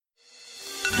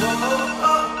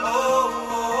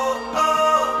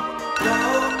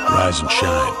rise and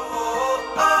shine.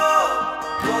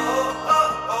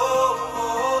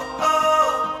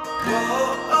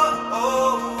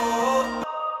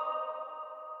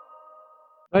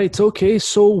 Right, okay,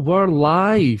 so we're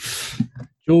live,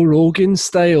 Joe Rogan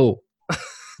style.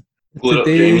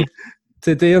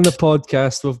 Today on the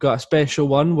podcast, we've got a special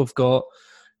one. We've got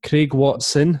Craig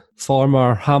Watson,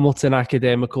 former Hamilton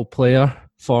academical player,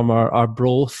 former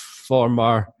Arbroath,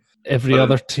 former every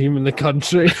other team in the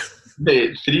country.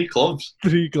 Mate, three clubs.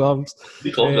 Three clubs.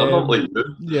 I'm not like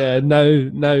you. Yeah,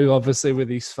 now obviously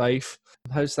with East Fife.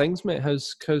 How's things, mate?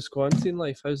 How's quarantine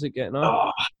life? How's it getting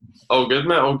on? All good,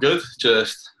 mate, all good.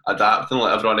 Just adapting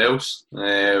like everyone else.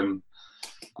 I'm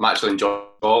actually enjoying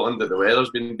Scotland, that the weather's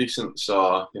been decent,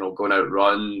 so, going out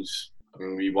runs,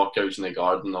 wee workouts in the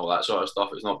garden, all that sort of stuff.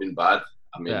 It's not been bad.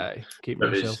 Yeah, keep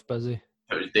yourself busy.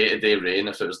 If it was day-to-day rain,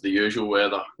 if it was the usual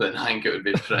weather, then I think it would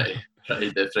be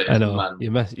pretty different. I know, man.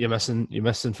 You're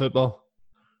missing football?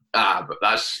 But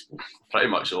that's pretty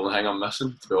much the only thing I'm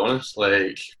missing, to be honest.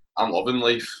 Like, I'm loving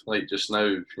life, like, just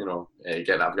now,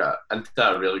 again, I've got into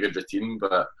a really good routine,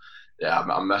 but yeah,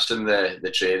 I'm missing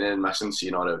the training, missing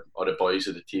seeing all the boys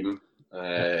of the team,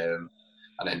 and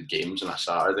then games on a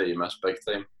Saturday, you miss big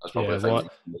time. That's probably the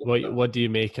thing. What do you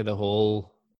make of the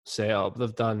whole setup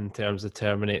they've done in terms of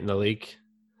terminating the league?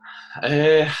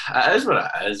 It is what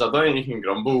it is. I don't think you can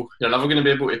grumble. You're never going to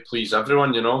be able to please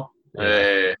everyone,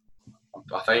 Yeah.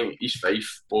 I think East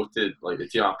Fife voted, like the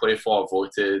team I play for,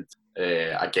 voted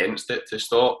against it to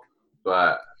stop,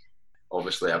 but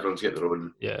obviously everyone's got their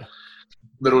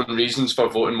own reasons for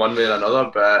voting one way or another.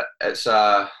 But it's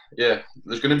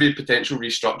there's going to be potential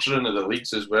restructuring of the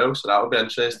leagues as well, so that'll be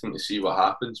interesting to see what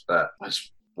happens. But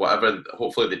it's whatever,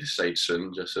 hopefully they decide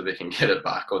soon, just so they can get it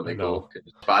back on the go.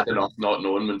 It's bad enough not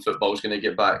knowing when football's going to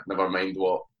get back, never mind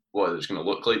what it's going to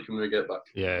look like when we get back.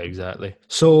 Yeah, exactly.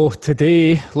 So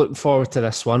today, looking forward to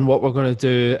this one. What we're going to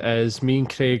do is me and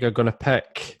Craig are going to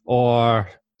pick our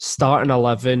starting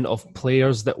 11 of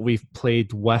players that we've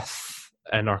played with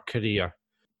in our career.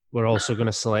 We're also going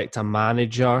to select a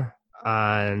manager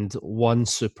and one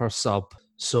super sub.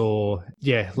 So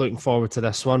yeah, looking forward to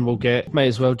this one. Might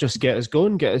as well just get us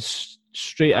going, get us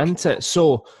straight into it.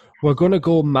 So we're going to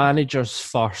go managers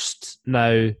first.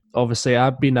 Now, obviously,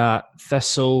 I've been at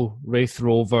Thistle, Raith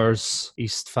Rovers,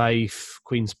 East Fife,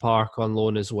 Queen's Park on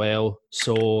loan as well.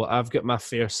 So I've got my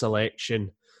fair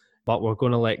selection, but we're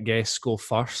going to let guests go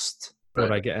first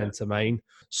before I get into mine.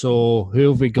 So who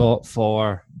have we got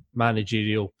for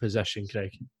managerial position,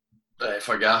 Craig?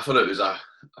 For Gaffer, it was a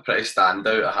pretty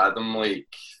standout. I had him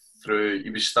he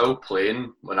was still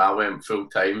playing when I went full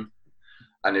time.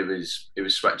 And he was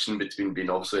switching between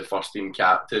being obviously the first team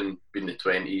captain, being the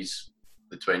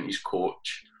 20s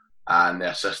coach, and the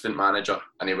assistant manager.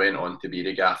 And he went on to be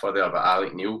the gaffer there, but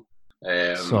Alec Neil.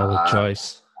 Solid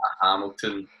choice.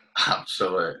 Hamilton,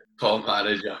 absolute top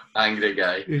manager, angry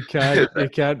guy. You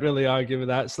can't really argue with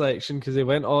that selection because he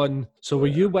went on. So were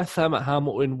you with him at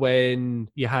Hamilton when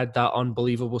you had that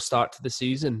unbelievable start to the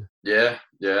season? Yeah.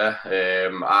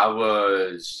 I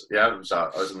was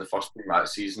in the first team that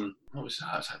season. What was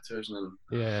that? Was that 2000?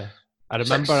 Yeah. I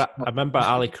remember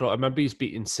Ali Crawford. I remember he's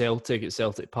beating Celtic at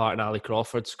Celtic Park and Ali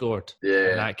Crawford scored. Yeah.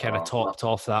 And that kind of topped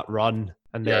off that run.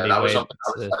 And then that was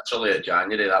literally at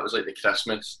January. That was like the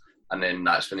Christmas. And then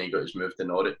that's when he got his move to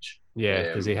Norwich. Yeah,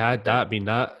 because he had that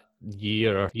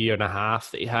year and a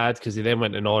half that he had, because he then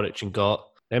went to Norwich and got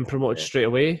them promoted straight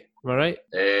away. Am I right?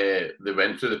 They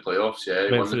went through the playoffs. Yeah,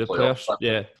 went through the playoffs.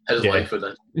 Yeah, his life with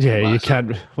it. Yeah, you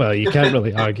can't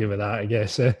really argue with that, I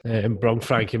guess. Brung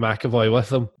Frankie McAvoy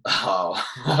with him. Oh,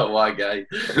 what a guy!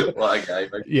 What a guy!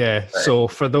 Yeah. So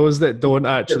for those that don't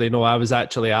actually know, I was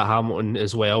actually at Hamilton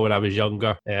as well when I was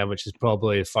younger, which is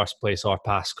probably the first place our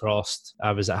paths crossed.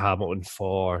 I was at Hamilton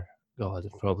for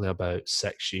probably about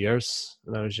 6 years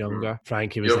when I was younger.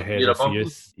 Frankie was the head of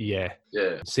youth. Yeah.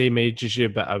 Same age as you,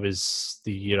 but I was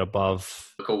the year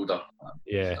above. Colder.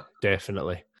 Yeah,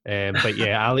 definitely. But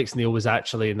yeah, Alex Neil was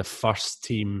actually in the first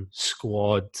team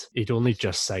squad. He'd only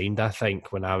just signed, I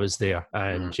think, when I was there.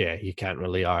 And yeah, you can't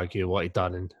really argue what he'd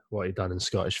done in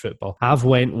Scottish football. I've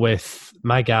went with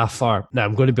my gaffer. Now,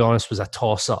 I'm going to be honest, was a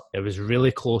toss-up. It was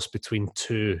really close between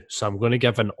two. So I'm going to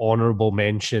give an honourable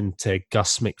mention to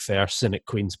Gus McPherson at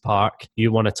Queen's Park.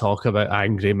 You want to talk about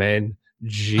angry men?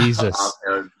 Jesus.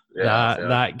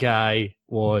 That guy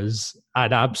was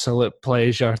an absolute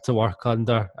pleasure to work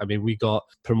under. I mean, we got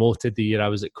promoted the year I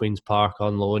was at Queen's Park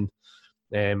on loan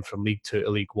from League 2 to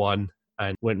League 1,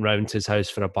 and went round to his house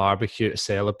for a barbecue to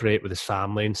celebrate with his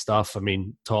family and stuff. I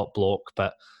mean, top bloke,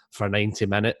 but for 90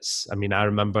 minutes. I mean, I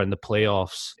remember in the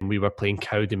playoffs, we were playing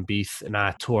Cowdenbeath and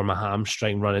I tore my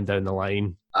hamstring running down the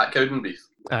line. At Cowdenbeath.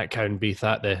 At Cowdenbeath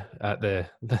at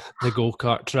the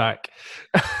go-kart track.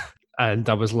 And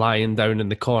I was lying down in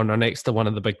the corner next to one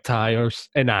of the big tyres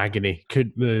in agony,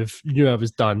 couldn't move, knew I was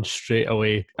done straight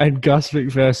away. And Gus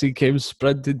McPherson came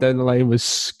sprinting down the line, was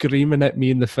screaming at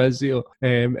me and the physio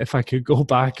if I could go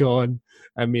back on.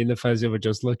 And me and the physio were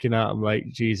just looking at him like,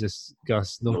 Jesus,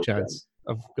 Gus, no chance.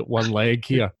 I've got one leg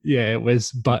here. Yeah, it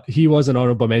was, but he was an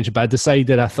honourable mention. But I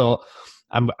decided,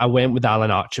 I went with Alan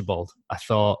Archibald. I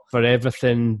thought for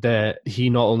everything that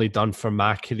he not only done for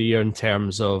my career in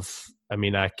terms of,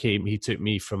 he took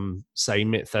me from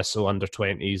signing me at Thistle under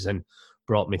 20s and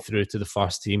brought me through to the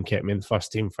first team, kept me in the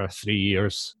first team for 3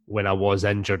 years when I was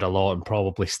injured a lot and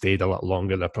probably stayed a lot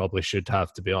longer than I probably should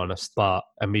have, to be honest. But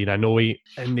I know he,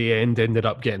 in the end, ended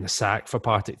up getting the sack for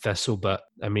Partick Thistle, but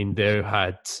they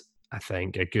had, I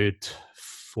think, a good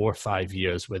 4 or 5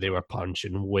 years where they were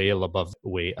punching well above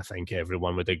weight. I think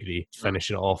everyone would agree.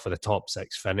 Finishing it off with a top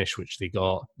 6 finish, which they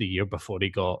got the year before he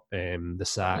got the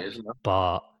sack.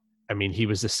 But he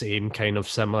was the same, kind of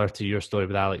similar to your story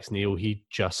with Alex Neil. He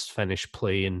just finished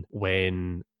playing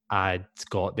when I'd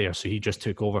got there, so he just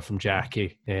took over from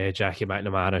Jackie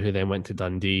McNamara, who then went to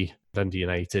Dundee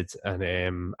United,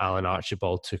 and Alan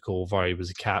Archibald took over. He was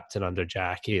a captain under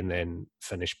Jackie and then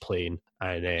finished playing.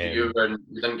 And you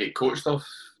didn't get coached off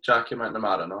Jackie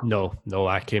McNamara, no? No,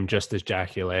 I came just as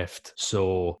Jackie left.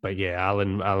 So, but yeah,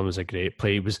 Alan was a great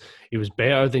player. He was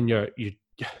better than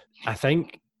I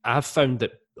think I've found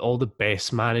that all the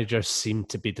best managers seem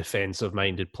to be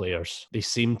defensive-minded players. They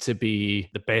seem to be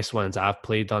the best ones I've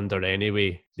played under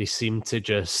anyway. They seem to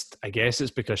just, I guess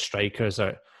it's because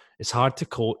it's hard to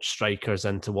coach strikers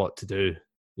into what to do.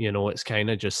 It's kind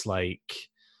of just like,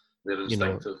 they're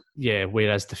instinctive.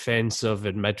 Whereas defensive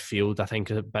and midfield, I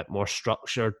think, is a bit more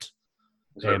structured.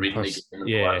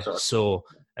 So,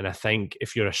 and I think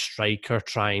if you're a striker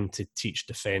trying to teach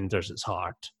defenders, it's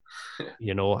hard.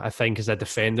 I think as a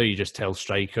defender, you just tell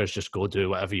strikers, just go do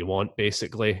whatever you want,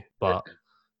 basically. But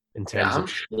in terms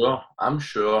I'm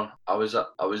sure I was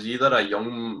either a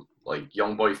young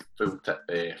boy full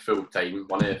time,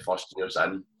 one of the first years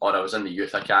in, or I was in the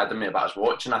youth academy. But I was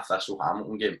watching a Thistle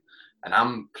Hamilton game, and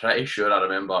I'm pretty sure I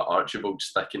remember Archibald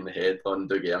sticking the head on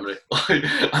Dougie Emery.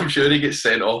 I'm sure he gets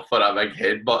sent off for a big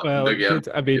headbutt.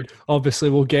 Well,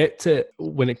 obviously we'll get to,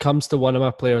 when it comes to one of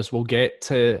my players, we'll get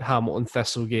to Hamilton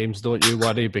Thistle games, don't you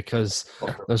worry, because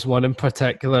there's one in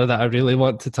particular that I really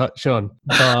want to touch on.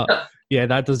 But yeah,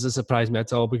 that doesn't surprise me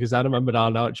at all, because I remember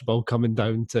Alan Archibald coming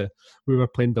down we were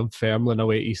playing Dunfermline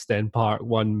away at East End Park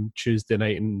one Tuesday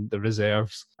night in the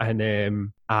reserves,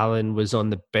 and Alan was on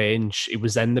the bench. He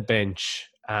was in the bench,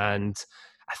 and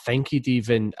I think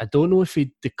I don't know if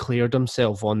he declared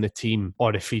himself on the team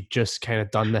or if he'd just kind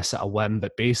of done this at a whim,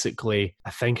 but basically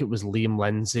I think it was Liam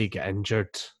Lindsay got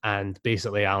injured, and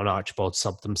basically Alan Archibald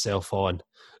subbed himself on.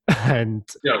 And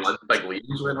big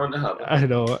leads went on to happen. I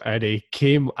know, and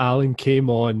Alan came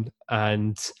on,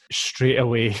 and straight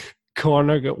away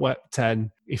corner got whipped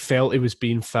in. He felt he was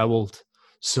being fouled,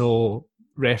 so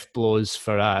ref blows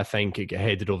for I think it got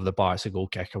headed over the bar. It's a goal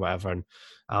kick or whatever, and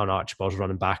Alan Archibald's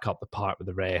running back up the park with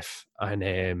the ref,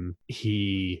 and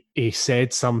he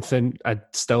said something. I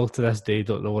still to this day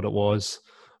don't know what it was,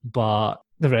 but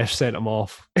the ref sent him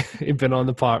off. He'd been on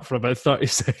the park for about 30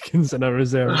 seconds in a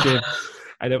reserve game.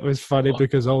 And it was funny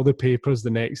because all the papers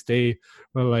the next day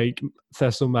were like,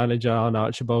 Thistle manager Alan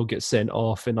Archibald gets sent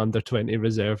off in under 20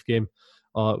 reserve game.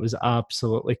 Oh, it was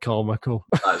absolutely comical.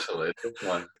 That's hilarious,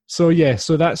 man. So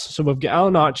we've got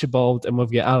Alan Archibald and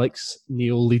we've got Alex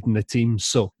Neil leading the team.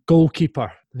 So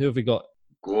goalkeeper, who have we got?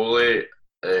 Goalie,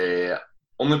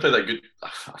 only played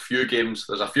a few games.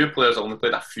 There's a few players I only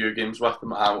played a few games with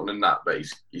him at Hamilton and that, but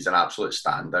he's an absolute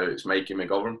standout. It's Mikey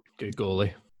McGovern. Good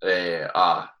goalie.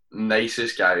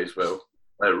 Nicest guy as well.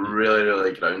 Like really,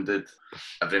 really grounded.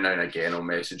 Every now and again I'll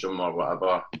message him or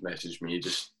whatever. Message me,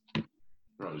 just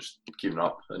keeping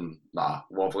up, and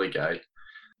lovely guy.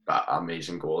 But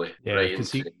amazing goalie. Yeah, right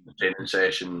into training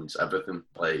sessions, everything.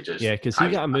 Because he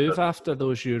got a move after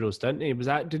those Euros, didn't he?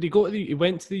 Did he go to he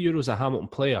went to the Euros a Hamilton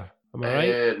player? Am I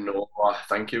right? No, I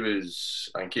think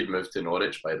he'd moved to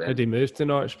Norwich by then. Had he moved to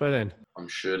Norwich by then? I'm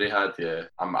sure he had, yeah.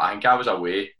 I think I was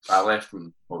away. I left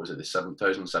in,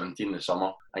 2017, the summer.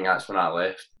 I think that's when I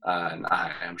left. And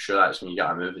I'm sure that's when you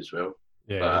got a move as well.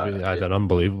 Yeah, he had an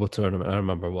unbelievable tournament. I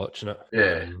remember watching it.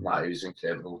 Yeah, he was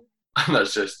incredible. And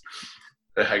that's just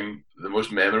the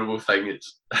most memorable thing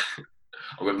is...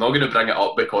 I'm not going to bring it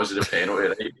up because of the penalty,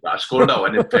 right? I scored a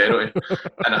winning penalty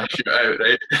and I shoot out,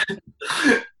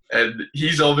 right? And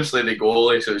he's obviously the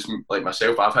goalie, so it's like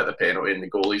myself. I've hit the penalty, and the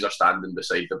goalies are standing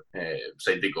beside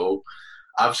the goal.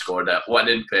 I've scored it.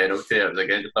 Winning penalty. It was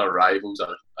against our rivals,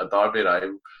 a Derby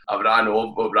rival. I ran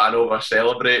over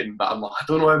celebrating, but I'm like, I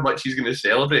don't know how much he's going to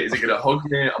celebrate. Is he going to hug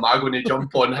me? Am I going to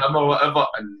jump on him or whatever?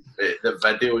 And the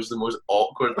video is the most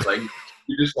awkward thing.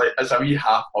 You just like, it's a wee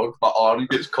half hug, my arm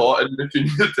gets caught in between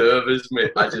the two of us,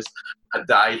 mate. I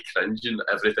die cringing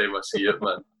every time I see it,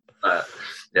 man.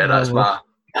 Yeah, that's my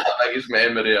biggest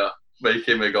memory of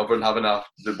Mikey McGovern having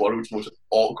the world's most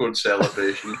awkward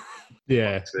celebration.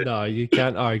 Yeah, no, you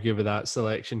can't argue with that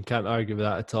selection. Can't argue with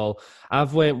that at all.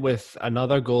 I've went with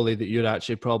another goalie that you're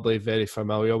actually probably very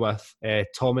familiar with,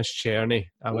 Thomas Cherney.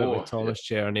 I went with Thomas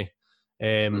Cherney.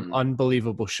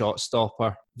 Unbelievable shot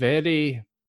stopper. Very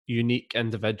unique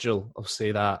individual, I'll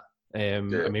say that. I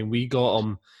mean, we got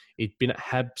him. He'd been at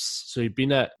Hibs, so he'd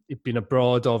been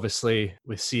abroad, obviously,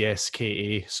 with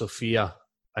CSKA Sofia.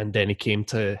 And then he came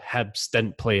to Hibs,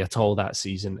 didn't play at all that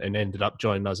season, and ended up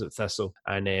joining us at Thistle.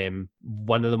 And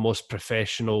one of the most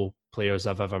professional players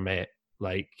I've ever met.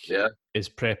 Like, his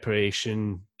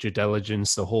preparation, due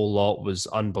diligence, the whole lot was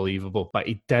unbelievable. But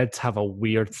he did have a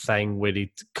weird thing where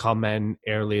he'd come in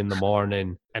early in the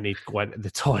morning and he'd go into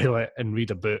the toilet and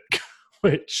read a book,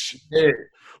 which... Yeah.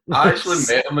 I actually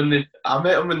met him in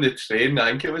the train.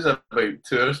 I think it was about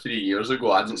 2 or 3 years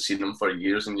ago. I hadn't seen him for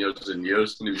years and years and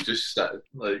years, and he was just sitting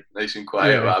like nice and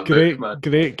quiet. Yeah, great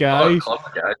guy.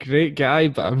 Great guy,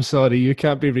 but I'm sorry, you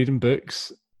can't be reading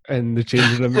books in the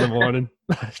changing room in the morning.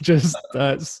 Just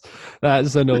that's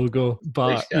a no-go.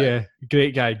 But yeah,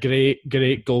 great guy,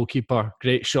 great goalkeeper,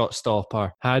 great shot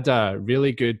stopper. Had a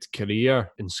really good career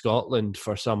in Scotland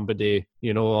for somebody,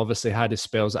 you know, obviously had his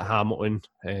spells at Hamilton.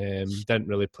 Didn't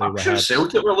really play with him.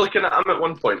 Celtic were looking at him at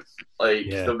one point.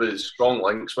 There was strong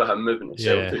links with him moving to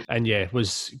Celtic. And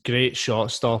was great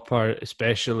shot stopper,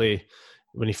 especially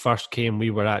when he first came. We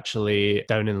were actually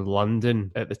down in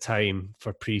London at the time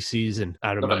for pre-season.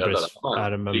 I remember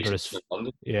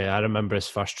his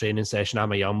first training session.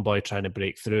 I'm a young boy trying to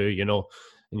break through, you know,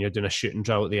 and you're doing a shooting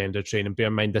drill at the end of training. Bear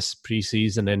in mind, this is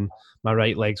pre-season, and my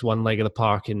right leg's one leg of the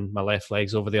park and my left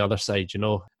leg's over the other side, you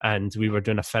know. And we were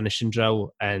doing a finishing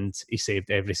drill, and he saved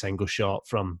every single shot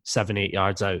from 7-8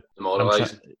 yards out.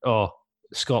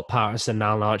 Scott Patterson and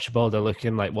Alan Archibald are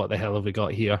looking like, what the hell have we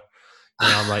got here?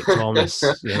 And I'm like, Thomas,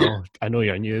 you know, I know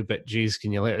you're new, but geez,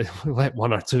 can you let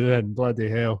one or two in? Bloody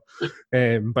hell.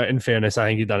 But in fairness, I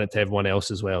think he done it to everyone else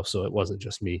as well, so it wasn't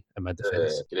just me in my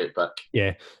defence. Great back.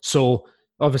 Yeah, so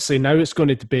obviously now it's going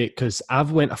to debate, because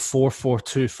I've went a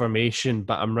 4-4-2 formation,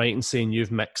 but I'm right in saying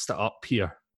you've mixed it up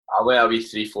here. I went a wee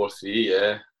 3-4-3,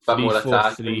 yeah. A bit more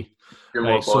attacking.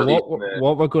 Right, so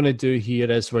what we're going to do here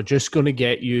is we're just going to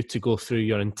get you to go through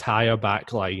your entire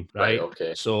back line, right?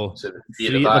 Okay. So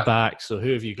three at the back. So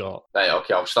who have you got? Right,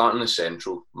 okay, I'll start in the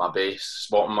central. My base,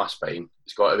 spot on my spine.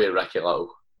 It's got to be Ricky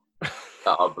Little.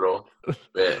 Bro.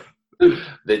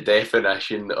 The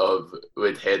definition of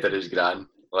would header his gran.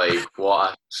 Like,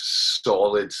 what a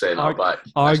solid centre-back.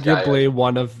 Arguably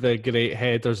one of the great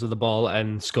headers of the ball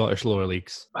in Scottish lower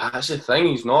leagues. That's the thing,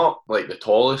 he's not like the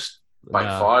tallest. By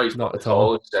far, he's not the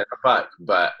tallest centre-back,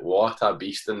 but what a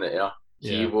beast in the air.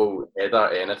 Yeah. He will header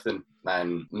anything,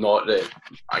 and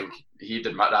he'd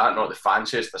admit that, not the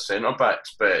fanciest of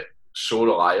centre-backs, but so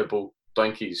reliable.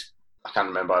 I can't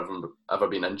remember ever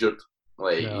been injured.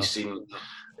 He's seen,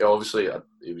 obviously,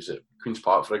 he was at Queen's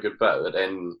Park for a good bit, but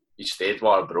then he stayed with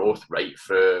Arbroath right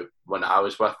through when I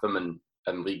was with them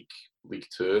in League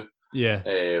Two. Yeah.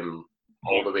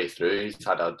 All the way through. He's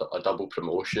had a double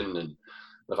promotion, and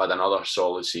they've had another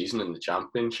solid season in the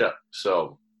Championship.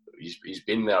 So he's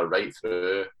been there right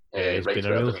through. He's been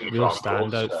a real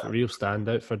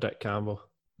standout for Dick Campbell.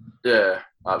 Yeah,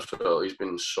 absolutely. He's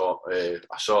been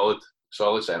a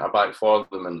solid centre back for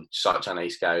them, and such a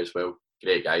nice guy as well.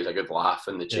 Great guy, he's a good laugh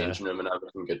in the changing room and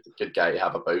everything. Good guy to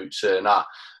have about. So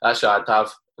that's what I'd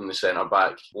have in the centre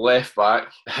back. Left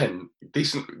back, and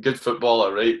decent, good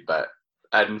footballer, right? But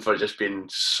and for just being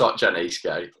such a nice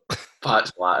guy,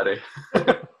 Pat Slattery.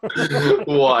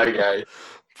 What a guy.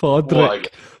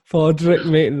 Fodrick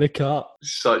making the cut.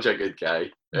 Such a good guy.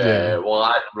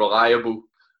 Reliable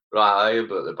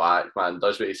at the back, man.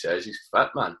 Does what he says. He's fit,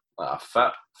 man. Like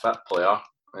a fit player.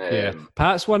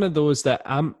 Pat's one of those that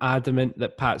I'm adamant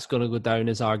that Pat's going to go down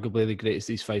as arguably the greatest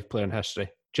East Fife player in history,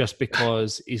 just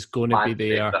because he's going to be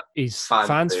there. Favorite. He's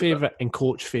fans' favourite and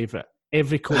coach favourite.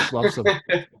 Every coach loves him.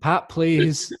 Pat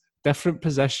plays different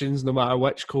positions no matter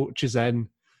which coach is in.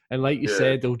 And like you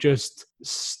said, they'll just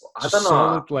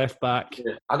solid left back.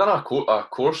 Yeah. I done a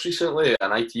course recently,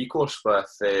 an IT course with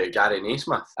Gary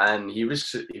Naismith, and he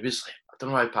was like, I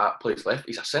don't know how Pat plays left.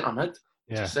 He's a centre mid.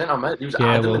 Yeah. Centre mid. He was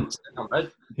Yeah, adamant centre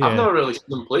mid. Yeah. I've never really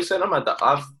seen him play centre mid.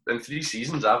 In 3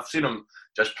 seasons, I've seen him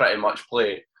just pretty much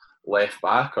play left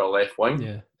back or left wing.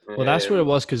 Yeah. Well, that's where it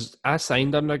was, because I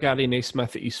signed under Gary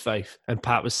Naismith at East Fife and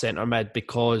Pat was centre mid,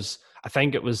 because I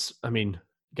think it was,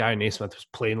 Gary Naismith was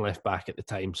playing left back at the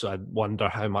time, so I wonder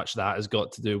how much that has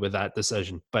got to do with that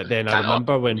decision. But then I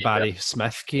remember when Barry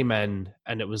Smith came in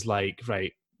and it was like,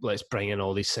 right, let's bring in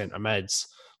all these centre mids.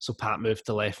 So Pat moved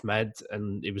to left mid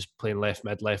and he was playing left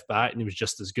mid, left back, and he was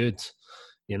just as good.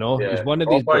 You know, he's one of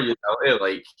these. Utility,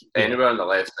 like anywhere on the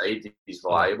left side, he's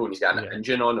reliable and he's got an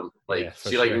engine on him. Like,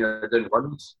 see, like when you're doing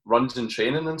runs and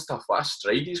training and stuff, what a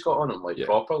stride he's got on him, like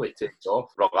properly takes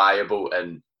off. Reliable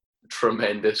and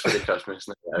tremendous for the Christmas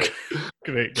night out.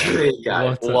 Great guy. Great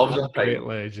guy. Loves a great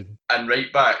legend. And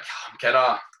right back,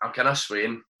 I'm kind of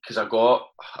swaying because I've got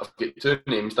 2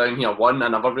 names down here. One, I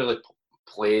never really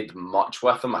played much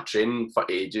with him. I trained for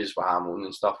ages with Hamilton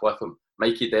and stuff with him.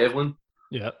 Mikey Devlin.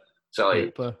 Yeah. So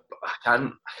like, I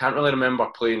can't really remember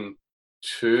playing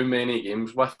too many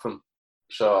games with him.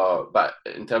 So, but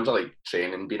in terms of like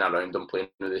training, being around him, playing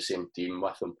with the same team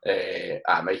with him,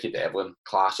 Mikey Devlin,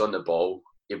 class on the ball.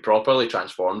 He properly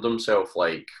transformed himself,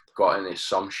 like got into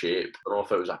some shape. I don't know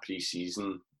if it was a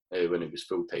pre-season when it was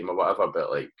full time or whatever,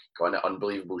 but like got into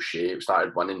unbelievable shape,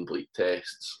 started winning bleep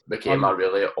tests, became a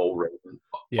really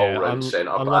all-round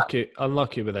centre back.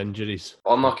 Unlucky with injuries.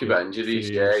 Unlucky with injuries,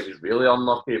 yeah. He was really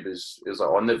unlucky. He was like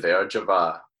on the verge of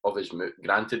his move.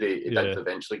 Granted, he did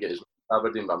eventually get his move to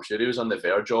Aberdeen, but I'm sure he was on the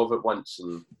verge of it once,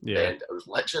 and then it was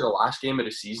literally the last game of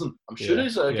the season. I'm sure it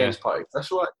was against Partick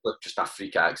Thistle. Just a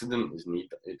freak accident.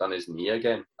 He done his knee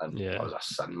again, and that was a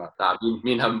sin, man.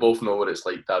 Me and him both know what it's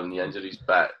like to have knee injuries,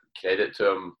 but credit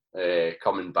to him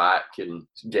coming back and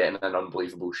getting in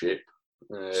unbelievable shape.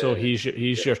 So he's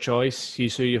your choice.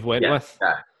 He's who you've went with.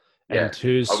 Yeah. And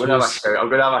who's I'm gonna have a shout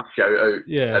out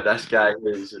at this guy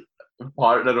who's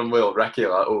partnering with Ricky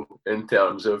Little in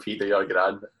terms of he do your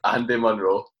grand, Andy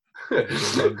Munro.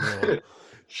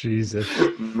 Jesus,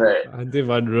 mate. Andy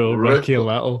Munro, Ricky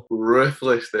Little,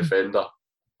 ruthless defender,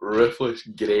 ruthless,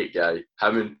 great guy.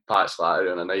 Him and Pat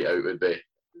Slattery on a night out would be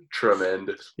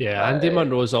tremendous. Yeah, Andy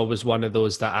Munro's always one of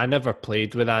those that I never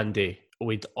played with. Andy,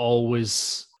 we'd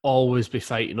always be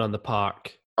fighting on the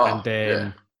park, and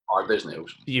then hard as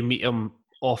nails. You meet him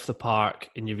off the park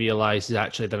and you realise he's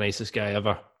actually the nicest guy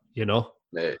ever, you know?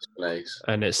 Mate, it's nice.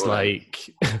 And it's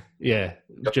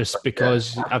just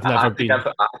because I've never been...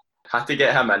 I had to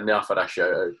get him in there for a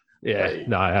shout out. Yeah,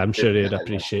 I'm sure he'd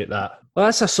appreciate that. Well,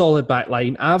 that's a solid back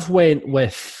line. I've went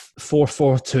with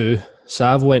 4-4-2, so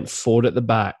I've went 4 at the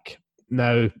back.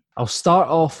 Now, I'll start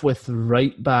off with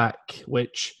right back,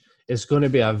 which is going to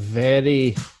be a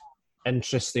very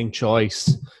interesting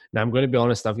choice. Now, I'm going to be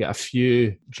honest, I've got a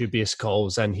few dubious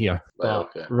calls in here.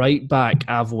 Right back,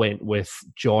 I've went with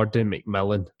Jordan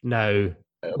McMillan. Now,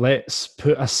 let's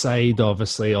put aside,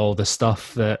 obviously, all the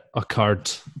stuff that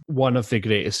occurred. One of the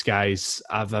greatest guys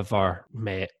I've ever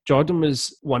met. Jordan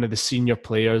was one of the senior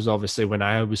players, obviously, when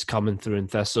I was coming through in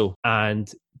Thistle.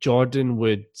 And Jordan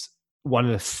one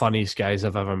of the funniest guys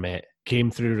I've ever met.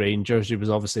 Came through Rangers. He was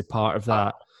obviously part of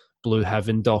that Blue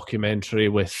Heaven documentary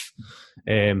with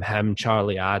him,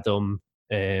 Charlie Adam,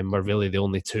 were really the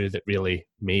only two that really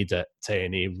made it to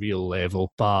any real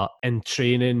level. But in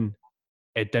training,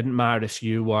 it didn't matter if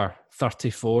you were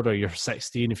 34 or you're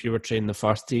 16, if you were training the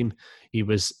first team, he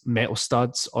was metal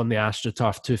studs on the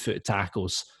AstroTurf, 2-foot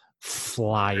tackles,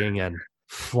 flying in.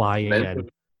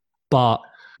 But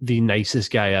the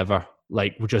nicest guy ever.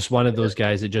 Like, just one of those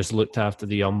guys that just looked after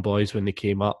the young boys when they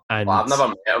came up. And I've never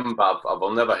met him, but I've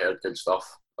only ever heard good stuff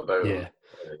about him.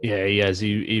 Yeah, he is.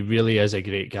 He really is a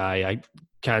great guy. I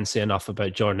can't say enough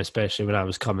about Jordan, especially when I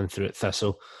was coming through at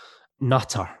Thistle.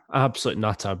 Nutter, absolute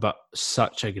nutter, but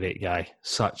such a great guy.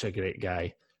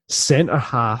 Centre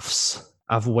halves,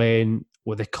 I've went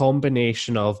with a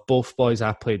combination of both boys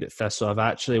I played at Thistle. I've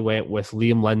actually went with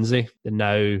Liam Lindsay, the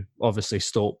now obviously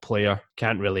Stoke player.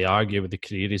 Can't really argue with the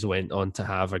career he's went on to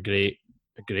have. A great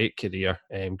career.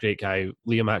 Great guy.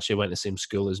 Liam actually went to the same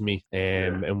school as me,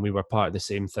 and we were part of the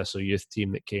same Thistle youth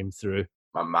team that came through.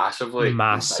 Massive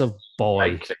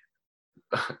boy.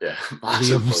 Yeah,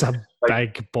 Liam's a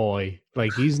big boy.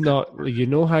 Like, he's not. You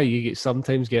know how you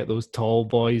sometimes get those tall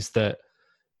boys that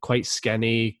quite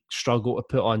skinny, struggle to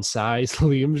put on size.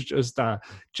 Liam's just a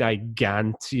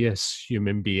giganteous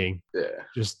human being. Yeah.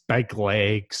 Just big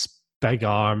legs, big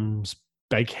arms,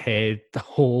 big head, the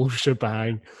whole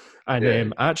shebang.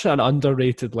 And actually an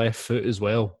underrated left foot as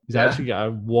well. He's actually got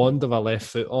a wand of a left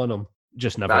foot on him.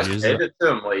 Just never used it.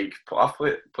 To him. Like, I've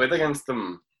played against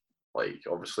him, like,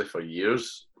 obviously for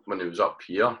years. when he was up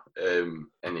here,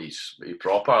 and he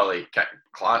proper like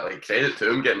credit to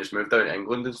him getting us moved down to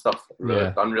England and stuff.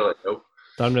 Done really well.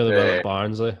 Done really well at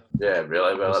Barnsley. Yeah,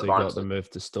 really well at Barnsley. Got the move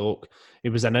to Stoke. It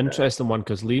was an interesting one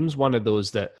because Liam's one of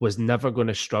those that was never going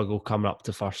to struggle coming up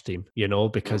to first team,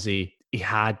 because he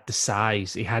had the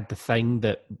size, he had the thing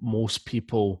that most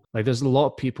people, like there's a lot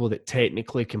of people that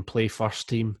technically can play first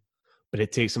team, but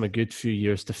it takes them a good few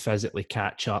years to physically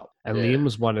catch up. And Liam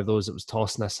was one of those that was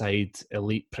tossing aside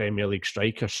elite Premier League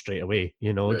strikers straight away,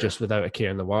 just without a care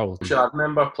in the world. I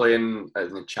remember playing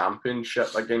in the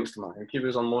Championship against him. I think he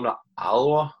was on loan at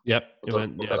Alloa. Yep, he was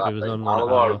on loan at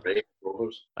Alloa.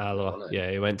 Alloa,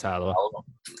 yeah, he went to Alloa.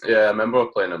 Yeah, I remember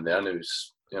playing him there, and he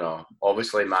was,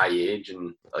 obviously my age,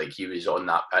 and like he was on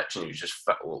that pitch, and he was just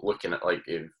looking at like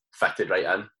he fitted right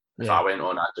in. If I went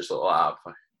on, I just looked like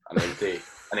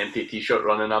an empty t-shirt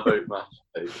running about, man.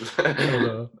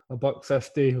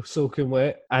 $1.50 soaking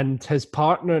wet. And his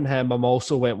partner and him,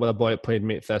 also went with a boy that played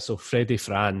Mate Thistle, Freddie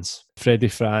Franz. Freddie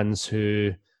Franz,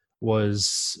 who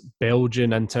was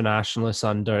Belgian internationalist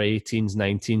under 18s,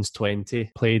 19s,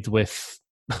 20. Played with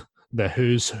the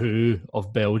who's who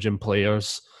of Belgian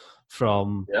players,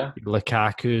 from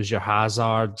Lukaku's, your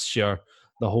Hazards,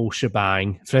 the whole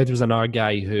shebang. Fred was another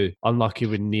guy who, unlucky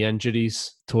with knee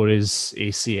injuries, tore his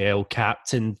ACL,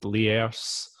 captained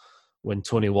Lierse when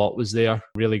Tony Watt was there.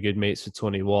 Really good mates with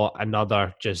Tony Watt.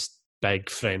 Another just big,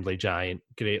 friendly giant.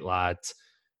 Great lad.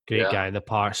 Great guy in the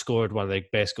park. Scored one of the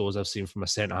best goals I've seen from a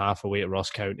centre-half away at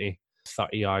Ross County.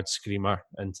 30-yard screamer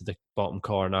into the bottom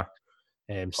corner.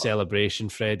 Celebration,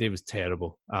 Freddie was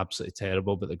terrible. Absolutely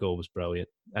terrible, but the goal was brilliant.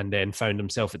 And then found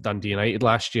himself at Dundee United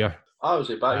last year. Oh, was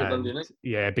he back at Dundee United?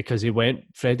 Yeah, because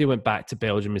Freddie went back to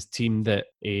Belgium. His team that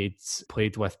he'd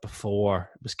played with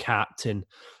before was captain.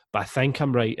 But I think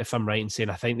I'm right, if I'm right in saying,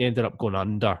 I think they ended up going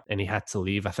under and he had to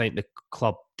leave. I think the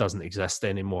club doesn't exist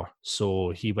anymore.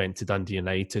 So he went to Dundee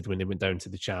United when they went down to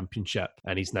the Championship,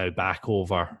 and he's now back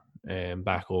over in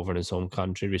his home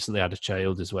country. Recently had a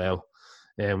child as well,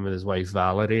 with his wife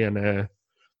Valerie. And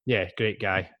great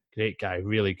guy,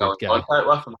 really good guy.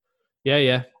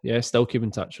 Yeah, still keep in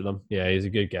touch with him. Yeah, he's a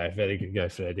good guy, very good guy,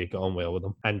 Freddie. Got on well with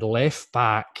him. And left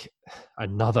back,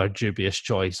 another dubious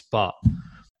choice, but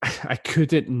I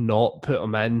couldn't not put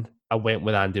him in. I went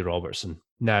with Andy Robertson.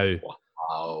 Now,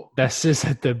 This is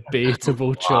a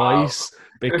debatable choice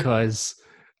because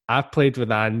I played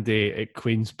with Andy at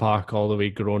Queen's Park all the way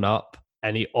grown up,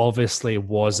 and he obviously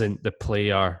wasn't the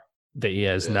player that he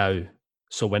is now.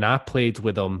 So when I played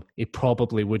with him, he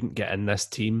probably wouldn't get in this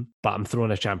team, but I'm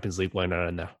throwing a Champions League winner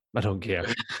in there. I don't care.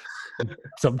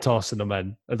 So I'm tossing him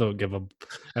in. I don't give him.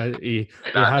 He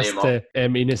has to. I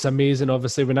mean, it's amazing.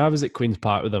 Obviously, when I was at Queen's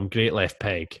Park with him, great left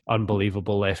peg,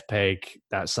 unbelievable left peg.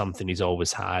 That's something he's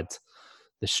always had.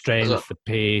 The strength, the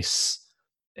pace,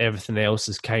 everything else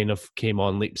has kind of came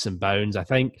on leaps and bounds. I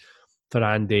think for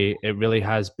Andy, it really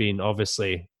has been,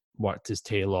 obviously worked his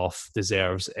tail off,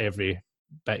 deserves every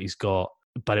bit he's got.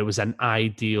 But it was an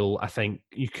ideal, I think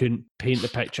you couldn't paint the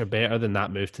picture better than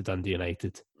that move to Dundee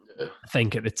United. Yeah. I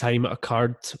think at the time it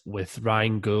occurred with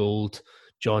Ryan Gould,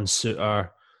 John Souttar,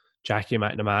 Jackie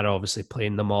McNamara obviously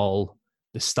playing them all.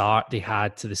 The start they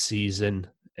had to the season,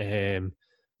 they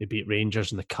beat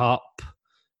Rangers in the Cup.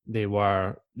 They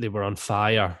were on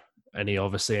fire, and he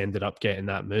obviously ended up getting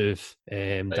that move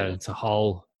down to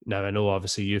Hull. Now I know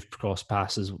obviously you've crossed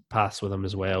paths with him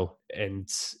as well, and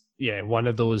yeah, one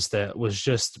of those that was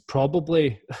just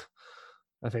probably,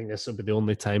 I think this will be the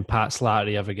only time Pat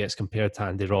Slattery ever gets compared to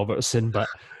Andy Robertson, but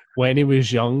when he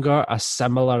was younger, a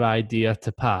similar idea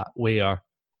to Pat, where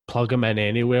plug him in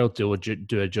anywhere, do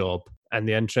a job. And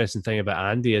the interesting thing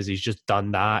about Andy is he's just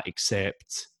done that,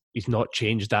 except he's not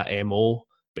changed that MO,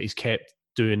 but he's kept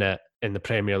doing it in the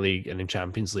Premier League and in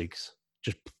Champions Leagues.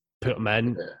 Just put him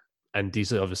in, and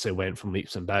these obviously went from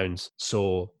leaps and bounds.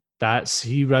 So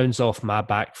he rounds off my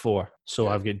back four. So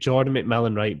I've got Jordan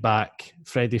McMillan right back,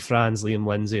 Freddie Franz, Liam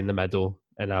Lindsay in the middle,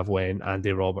 and I've went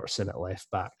Andy Robertson at left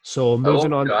back. So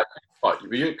moving on.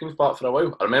 Were you at Queen's Park for a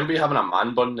while? I remember you having a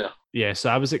man bun there. Yeah,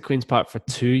 so I was at Queen's Park for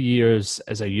 2 years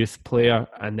as a youth player,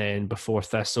 and then before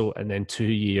Thistle, and then 2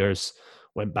 years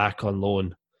went back on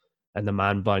loan. And the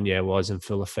man bun, was in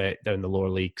full effect down the lower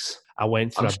leagues. I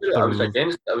went through I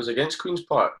was against Queen's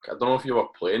Park. I don't know if you were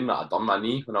playing that. I done my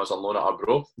knee when I was on loan at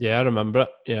Arbroath. Yeah, I remember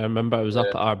it. I was up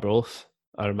at Arbroath.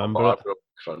 I remember it. Arbroath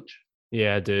Crunch.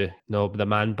 Yeah, I do. No, but the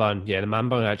man bun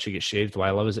actually gets shaved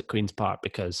while I was at Queen's Park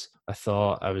because I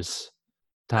thought I was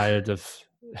tired of.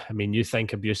 I mean, you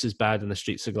think abuse is bad in the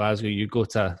streets of Glasgow. You go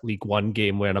to a League One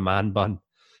game wearing a man bun,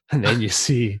 and then you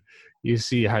see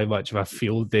how much of a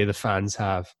field day the fans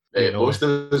have. Most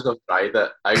of us have tried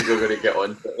it. I think we're going to get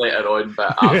on to it later on,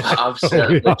 but I've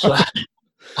certainly tried.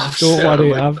 Don't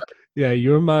worry,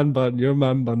 your man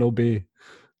bun will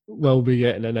be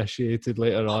getting initiated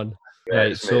later on.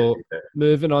 Right, so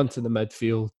moving on to the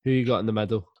midfield. Who you got in the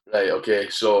middle? Right, okay.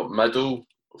 So middle,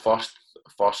 first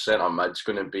centre mid's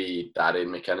going to be Darren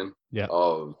McKinnon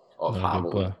of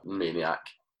Hamilton. Maniac,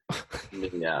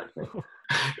 mate.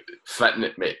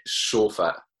 Fitness, mate, so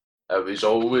fit. It was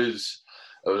always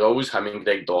him and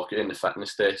Greg Docherty in the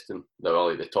fitness testing. They were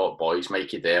like the top boys.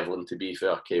 Mikey Devlin, to be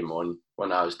fair, came on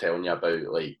when I was telling you about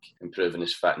like improving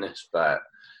his fitness, but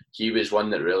he was one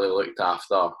that really looked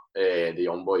after the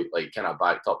young boy, like kind of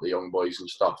backed up the young boys and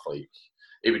stuff. Like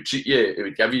he would treat you, he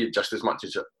would give you just as much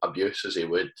abuse as he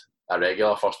would a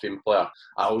regular first team player.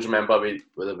 I always remember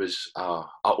there was a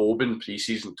Oban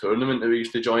pre-season tournament that we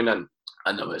used to join in,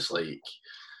 and it was like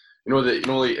like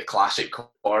the classic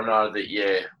corner that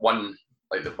you won.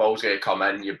 Like the ball's going to come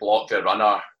in, you block the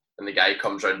runner, and the guy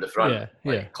comes round the front.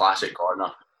 Classic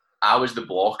corner. I was the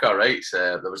blocker, right?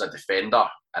 So there was a defender,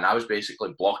 and I was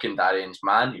basically blocking Darian's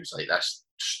man. He was like this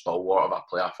stalwart of a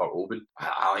player for Oban.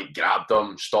 I like grabbed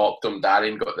him, stopped him.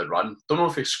 Darian got the run. Don't know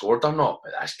if he scored or not,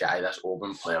 but this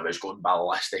Oban player was going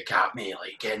ballistic at me,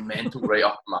 like getting mental right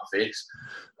up in my face.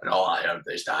 And all I heard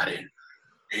is Darian,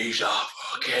 he's a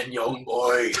fucking young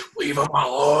boy. Leave him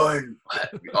alone.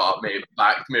 Mate,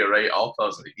 backed me right up. I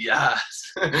was like,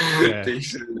 yes.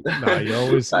 Yeah. You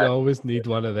always need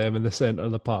one of them in the centre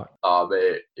of the park. Oh,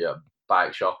 mate, yeah,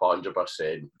 backs you up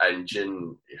 100%.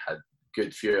 Engine had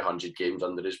good few 100 games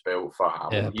under his belt for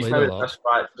Hamilton. Yeah, he's now at this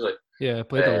spot, actually. Yeah,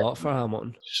 played a lot for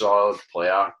Hamilton. Solid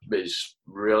player. Was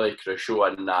really crucial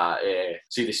in that.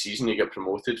 See, the season he got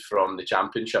promoted from the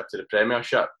Championship to the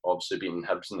Premiership, obviously being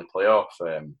Hibs in the playoff,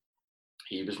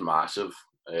 he was massive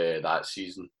that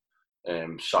season.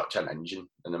 Such an engine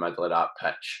in the middle of that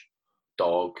pitch.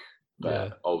 Dog,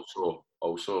 but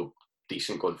also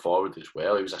decent going forward as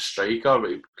well. He was a striker,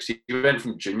 because he went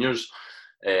from juniors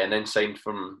and then signed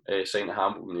to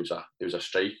Hamilton. He was a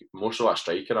striker, more so a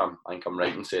striker. I think I'm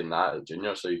right in saying that at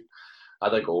junior. So he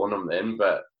had a goal on him then,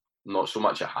 but not so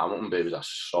much at Hamilton. But he was a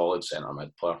solid centre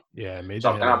mid player. Yeah,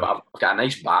 so I've got a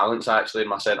nice balance actually in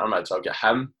my centre mid. So I've got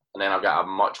him, and then I've got a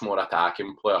much more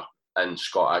attacking player in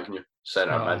Scott Agnew,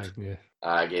 centre mid.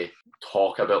 Aggie,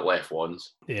 talk about left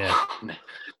ones. Yeah.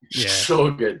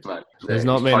 So good, man. There's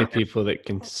not many people that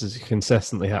can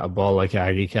consistently hit a ball like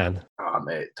Aggie can. Oh,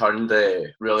 mate,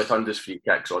 really turned his free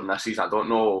kicks on this season. I don't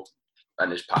know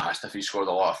in his past if he scored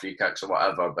a lot of free kicks or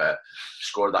whatever, but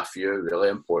scored a few really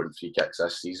important free kicks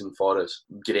this season for us.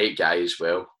 Great guy as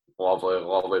well.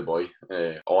 Lovely boy.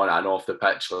 On and off the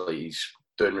pitch, like he's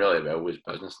doing really well with his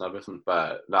business and everything.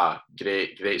 But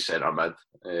great centre mid.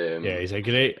 He's a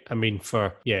great. I mean,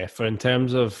 for in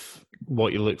terms of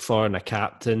what you look for in a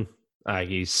captain,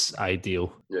 he's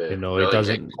ideal. Yeah, he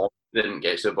doesn't.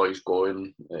 Gets the boys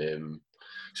going.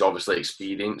 He's obviously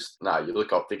experienced. You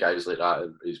look up to guys like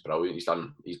that. He's brilliant. I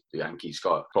think he's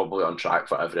got probably on track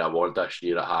for every award this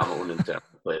year at Hamilton in terms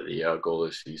of Player of the Year, goal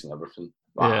of the season, everything.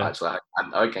 But actually,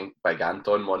 I think Big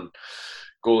Anton won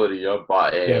goal of the year.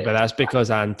 But but that's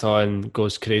because Anton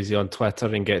goes crazy on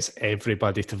Twitter and gets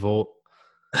everybody to vote.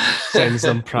 Sends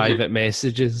them private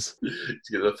messages. He's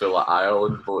going to feel like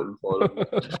Ireland voting for him.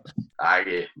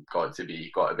 Aggie got to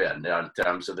be in there in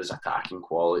terms of his attacking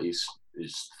qualities,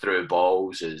 his through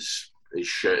balls, his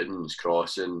shooting, his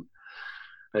crossing.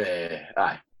 Great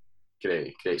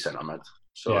centre mid.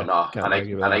 So a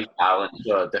nice balance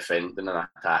of defending and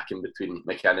attacking between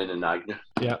McKinnon and Agnew.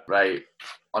 Yeah. Right.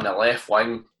 On the left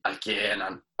wing, again,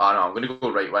 I'm going to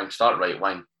go right wing. Start right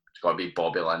wing. It's got to be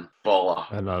Bobby Linn.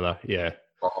 Baller. Another,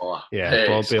 Baller. Yeah,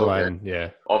 Bobby Linn,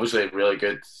 good. Obviously, a really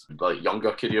good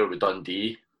younger career with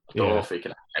Dundee. I don't know if he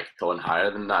could have kicked on higher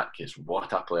than that, because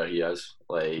what a player he is.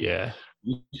 Actually,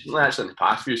 in the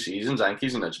past few seasons, I think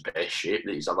he's in his best shape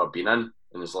that he's ever been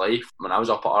in his life. When I was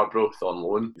up at Arbroath on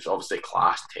loan, he was obviously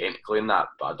classed technically in that,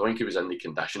 but I don't think he was in the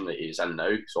condition that he's in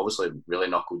now. He's obviously really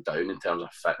knuckled down in terms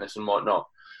of fitness and whatnot.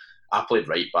 I played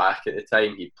right back at the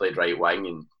time. He played right wing,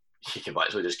 and he could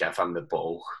literally just give him the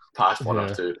ball, pass one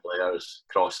or two players,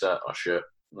 cross it or shoot.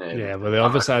 Well, they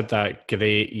obviously had that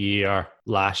great year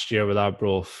last year with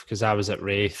Arbroath, because I was at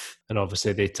Wraith, and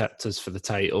obviously they tipped us for the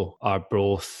title.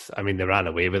 Arbroath, I mean, they ran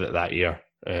away with it that year.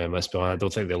 I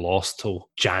don't think they lost till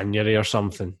January or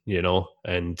something,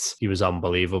 and he was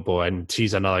unbelievable. And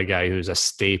he's another guy who's a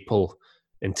staple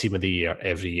in Team of the Year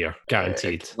every year,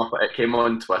 guaranteed. It came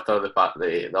on Twitter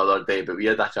the other day, but we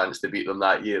had a chance to beat them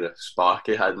that year if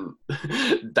Sparky hadn't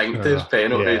dinked his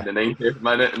penalty in the 90th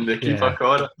minute and the keeper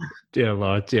caught it. Dear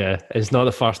Lord, It's not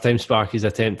the first time Sparky's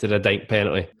attempted a dink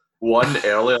penalty. one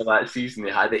earlier that season,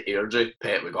 they had the Airdrie.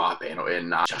 Pep, we got a penalty in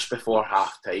that just before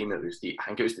half time. I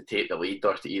think it was to take the lead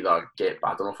or to either get,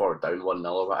 I don't know if we were down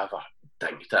 1-0 or whatever.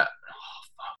 Dinked it.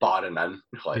 Barring in,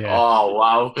 like, oh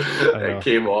wow, it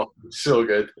came off so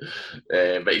good.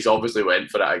 But he's obviously went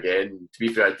for it again. To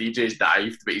be fair, DJ's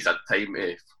dived, but he's had time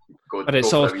to go. But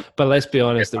it's also, but let's be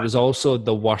honest, it was also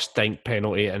the worst dink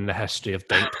penalty in the history of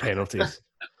dink penalties.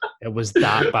 It was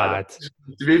that bad.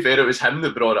 To be fair, it was him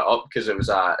that brought it up because it was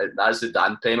that's the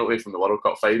Dan penalty from the World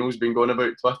Cup finals been going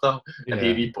about Twitter, and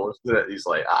he reposted it. He's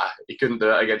like, he couldn't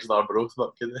do it against Arbroath,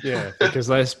 could he? Yeah,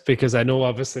 because I know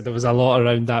obviously there was a lot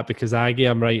around that because Aggie,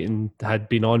 I'm writing, had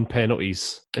been on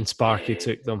penalties and Sparky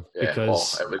took them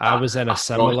because I was in a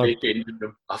similar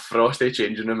frosty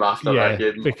changing room after that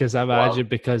game. Because I imagine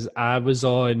because I was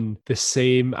in the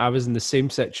same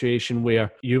situation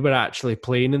where you were actually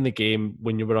playing in the game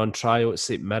when you were on trial at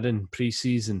St Mirren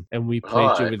pre-season, and we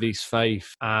played you with East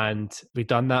Fife, and we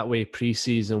done that way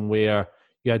pre-season where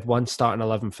you had one starting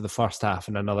 11 for the first half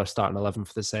and another starting 11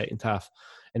 for the second half.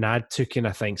 And I'd taken,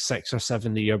 I think, 6 or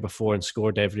 7 the year before and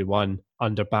scored every one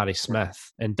under Barry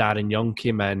Smith. And Darren Young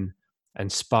came in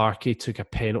and Sparky took a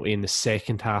penalty in the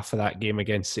second half of that game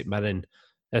against St Mirren.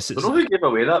 I don't know who gave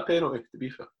away that penalty, to be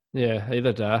fair. Yeah,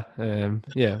 either da.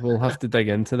 We'll have to dig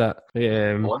into that.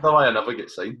 I wonder why I never get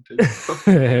signed.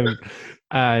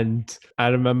 And I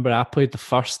remember I played the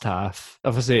first half.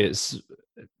 Obviously, it's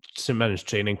St Mirren's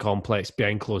training complex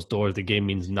behind closed doors. The game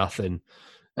means nothing.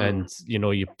 And,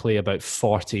 you play about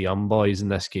 40 young boys in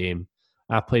this game.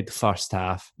 I played the first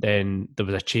half. Then there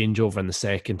was a changeover in the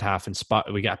second half, and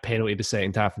we got a penalty the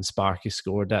second half, and Sparky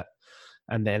scored it.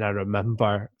 And then I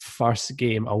remember first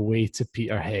game away to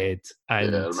Peterhead,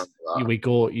 and we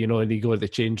go, and you go to the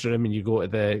change room and you go to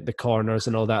the corners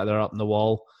and all that. They're up on the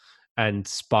wall, and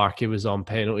Sparky was on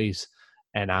penalties,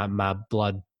 and my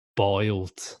blood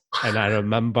boiled. And I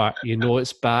remember,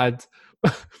 it's bad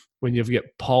when you've got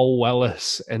Paul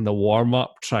Willis in the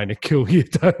warm-up trying to cool you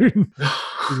down.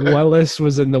 Willis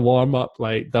was in the warm-up,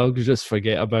 like, they'll just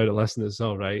forget about it. Listen, it's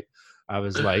all right. I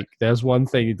was like, there's one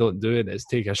thing you don't do, and it's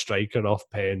take a striker off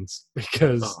pens,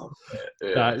 because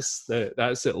that's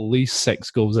at least 6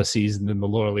 goals a season in the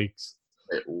lower leagues.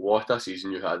 What a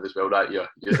season you had as well that year.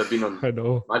 You'd have been on, I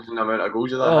know. Imagine the amount of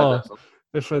goals you had.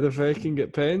 If I can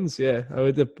get pens, I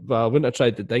would have. Well, I wouldn't have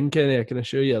tried to dink any, I can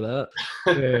assure you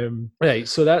that. Right,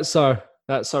 so that's our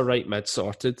right mid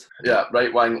sorted. Yeah,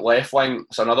 right wing, left wing.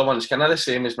 It's another one. It's kind of the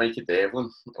same as Mikey Devlin.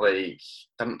 Like,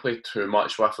 didn't play too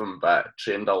much with him, but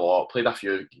trained a lot. Played a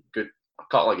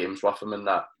couple of games with him in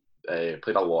that.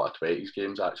 Played a lot of 20s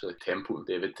games actually.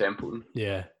 David Templeton.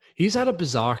 Yeah, he's had a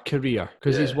bizarre career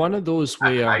because he's one of those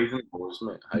where highs and lows,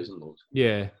 mate. Highs and lows.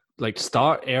 Yeah. Like,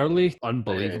 start early,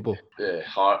 unbelievable.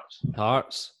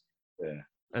 Hearts. Yeah.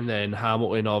 And then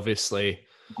Hamilton, obviously.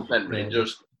 And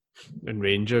Rangers. And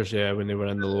Rangers, when they were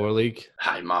in the lower league.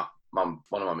 Hi, one of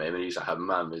my memories of him,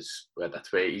 man, was we had a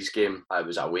 20s game. I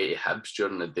was away to Hibs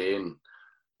during the day and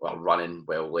we were running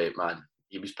well late, man.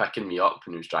 He was picking me up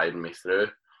and he was driving me through.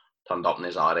 Turned up in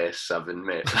his RS7,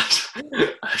 mate.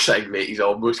 It's like, mate, he's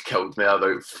almost killed me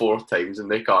about 4 times in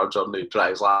the car journey.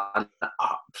 Drives like an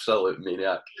absolute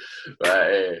maniac.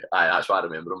 But that's what I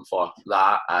remember him for.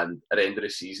 That, and at the end of the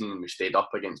season, we stayed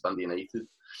up against Dundee United.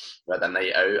 We had a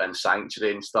night out in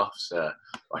Sanctuary and stuff. So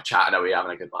we're chatting away,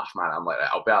 having a good laugh, man. I'm like,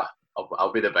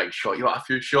 I'll be the big shot. You want a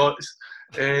few shots,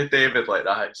 David? Like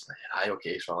that. It's like, aye,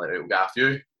 okay. So I'm like, right, we'll get a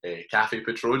few. Cafe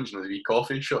Patrons, the wee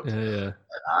coffee shop. Yeah.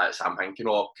 So I'm thinking,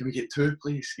 can we get 2,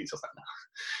 please? He's just like, nah.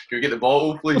 Can we get the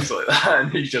bottle, please? Like that.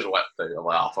 And he's just whipped out. I'm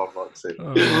like, for fuck's sake.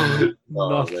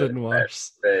 Nothing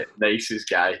worse. Nicest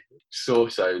guy. So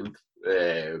sound.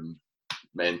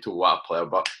 Mental. What a player.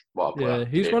 But what a player. Yeah,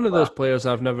 he's one of those players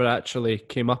I've never actually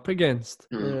came up against.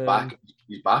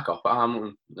 He's back up at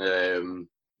Hamilton.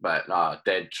 But nah,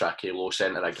 dead tricky, low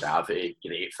centre of gravity,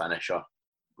 great finisher.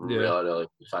 Really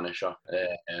good finisher.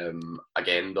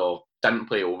 Again, though, didn't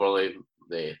play overly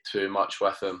too much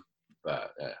with him,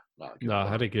 but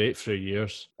had a great 3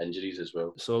 years. Injuries as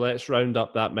well. So let's round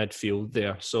up that midfield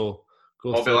there. So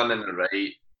Bobby Lynn on the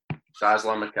right,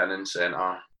 Sazla McKinnon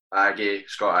centre, Aggie,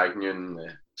 Scott Agnew in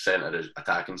the centre,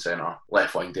 attacking centre,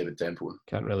 left wing David Templeton.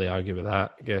 Can't really argue with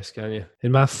that, I guess, can you?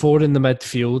 In my 4 in the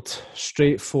midfield,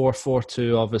 straight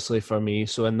 4-4-2 obviously for me.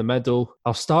 So in the middle,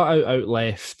 I'll start out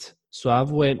left. So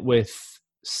I've went with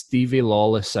Stevie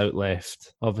Lawless out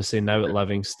left, obviously now at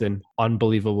Livingston.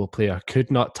 Unbelievable player.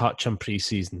 Could not touch him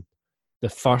pre-season. The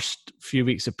first few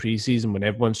weeks of pre-season, when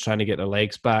everyone's trying to get their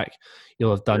legs back,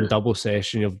 you'll have done double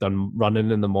session, you'll have done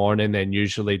running in the morning, then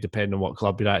usually, depending on what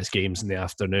club you're at, it's games in the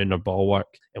afternoon or ball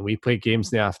work. And we play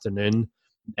games in the afternoon.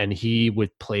 and he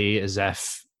would play as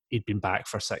if he'd been back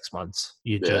for 6 months.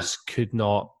 You just could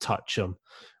not touch him.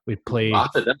 We played,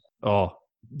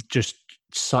 just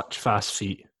such fast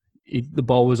feet. The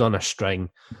ball was on a string,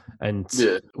 and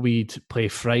we'd play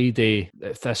Friday.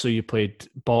 At Thistle, you played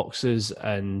boxes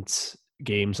and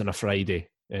games on a Friday,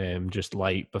 just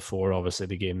light before, obviously,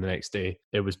 the game the next day.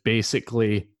 It was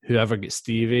basically whoever gets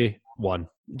Stevie won.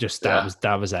 Just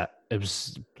that was it. There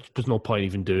was no point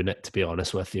even doing it, to be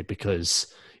honest with you, because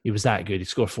he was that good. He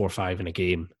scored 4 or 5 in a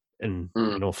game, and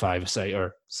 5 aside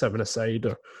or 7 aside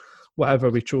or whatever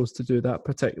we chose to do that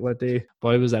particular day.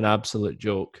 But it was an absolute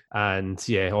joke. And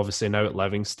obviously now at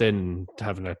Livingston,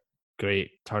 having a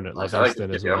great turn at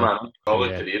Livingston as well.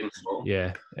 The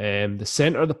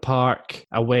centre of the park,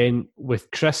 I went with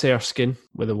Chris Erskine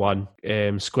with the one.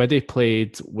 Squiddy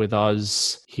played with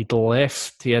us. He'd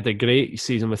left. He had a great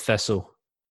season with Thistle.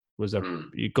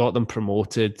 You got them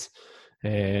promoted.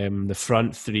 The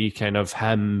front three, kind of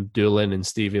him, Doolan and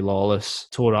Stevie Lawless,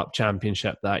 tore up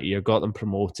Championship that year, got them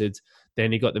promoted.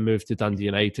 Then he got the move to Dundee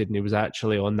United, and he was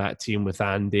actually on that team with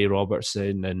Andy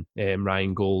Robertson and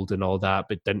Ryan Gold and all that,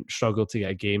 but didn't struggle to get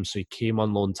a game, so he came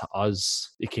on loan to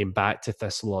us. He came back to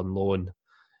Thistle on loan.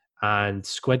 And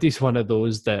Squiddy's one of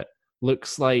those that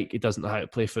looks like he doesn't know how to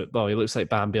play football. He looks like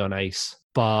Bambi on ice,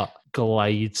 but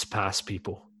glides past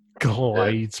people.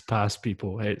 Past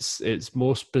people. It's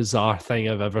most bizarre thing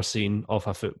I've ever seen of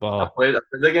a football. I played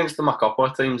against him a couple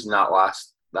of times in that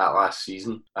last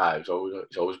season. He's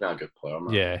always been a good player,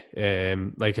 man. Yeah,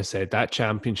 like I said, that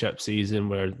Championship season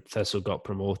where Thistle got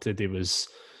promoted, he was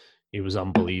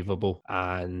unbelievable,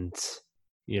 and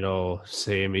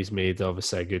same, he's made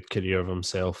obviously a good career of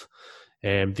himself.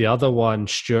 The other one,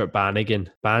 Stuart Bannigan.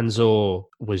 Banzo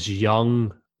was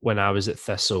young when I was at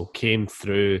Thistle, came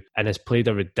through and has played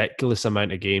a ridiculous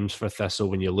amount of games for Thistle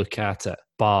when you look at it.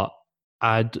 But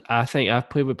I think I've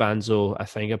played with Banzo. I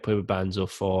think I played with Banzo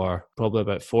for probably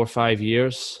about 4 or 5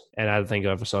 years, and I don't think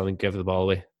I ever saw him give the ball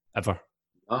away ever.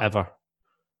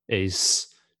 He's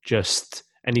just,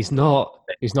 and he's not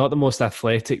the most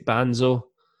athletic Banzo,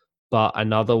 but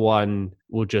another one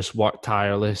will just work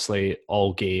tirelessly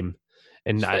all game.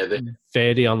 And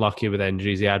very unlucky with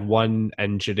injuries. He had one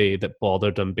injury that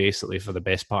bothered him basically for the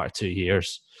best part of 2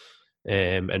 years,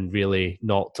 and really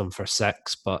knocked him for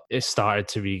 6. But it started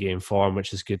to regain form,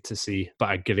 which is good to see.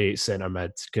 But a great centre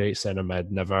mid.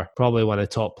 Never probably one of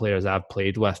the top players I've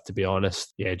played with, to be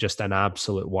honest. Yeah, just an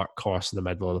absolute workhorse in the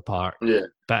middle of the park. Yeah.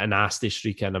 Bit of nasty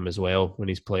streak in him as well when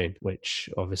he's playing, which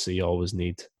obviously you always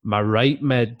need. My right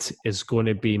mid is going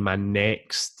to be my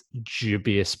next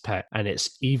dubious pick, and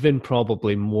it's even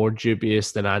probably more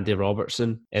dubious than Andy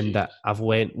Robertson in that I've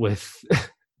went with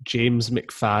James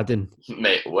McFadden.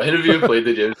 Mate, when have you played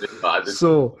the James McFadden?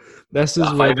 So this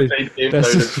is where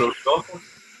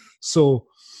so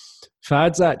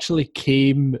Fads actually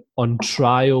came on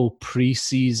trial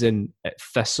pre-season at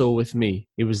Thistle with me.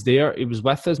 He was there. He was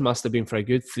with us, must have been for a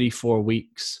good 3-4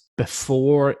 weeks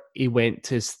before he went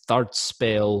to his third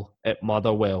spell at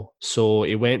Motherwell. So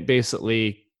he went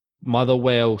basically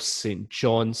Motherwell, St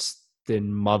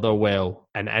Johnstone, Motherwell,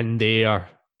 and in there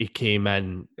he came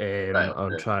in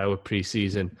on trial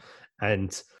pre-season. And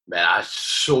man, that's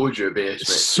so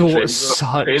dubious, mate.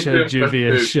 Such a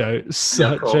dubious shout.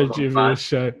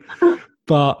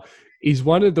 But he's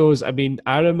one of those, I mean,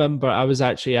 I remember I was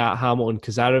actually at Hamilton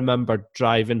because I remember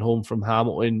driving home from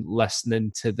Hamilton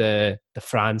listening to the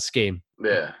France game.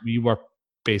 Yeah. We were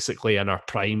basically in our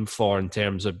prime in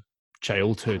terms of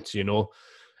childhood,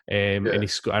 And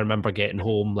I remember getting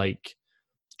home like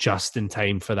just in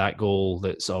time for that goal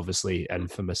that's obviously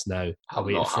infamous now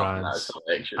away to France.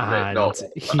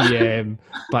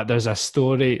 But there's a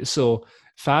story. So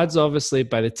Fads obviously,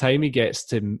 by the time he gets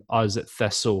to us at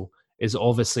Thistle, is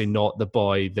obviously not the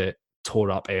boy that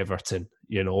tore up Everton,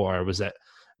 or was it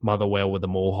Motherwell with the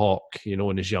Mohawk,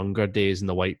 in his younger days in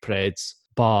the White Preds,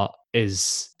 but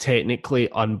is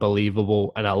technically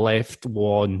unbelievable and a left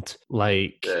wand.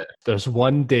 There's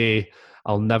one day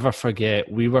I'll never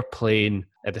forget, we were playing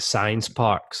at the science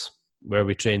parks where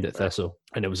we trained at Thistle,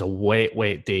 and it was a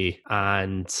wet day,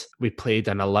 and we played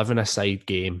an 11-a-side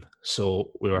game. So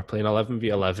we were playing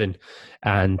 11v11,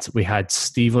 and we had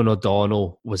Stephen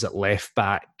O'Donnell was at left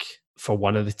back for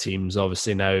one of the teams,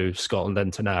 obviously now Scotland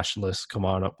internationalist. Come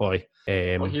on up, boy.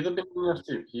 He'd have been in your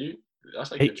team.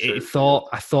 I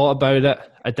thought about it.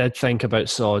 I did think about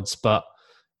Sods, but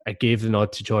I gave the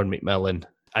nod to John McMillan.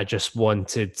 I just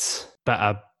wanted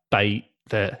a bite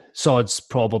that Sods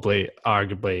probably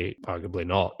arguably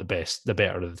not the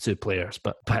better of the two players,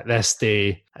 but this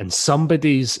day, and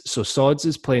so Sods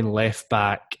is playing left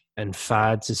back and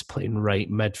Fads is playing right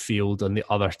midfield on the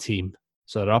other team.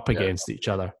 So they're up against each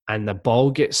other. And the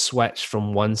ball gets switched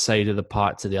from one side of the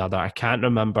park to the other. I can't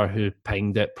remember who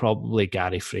pinged it, probably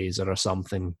Gary Fraser or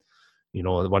something. You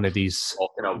know, one of these...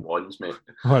 Talking of ones, mate.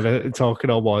 Talking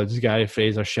of ones, Gary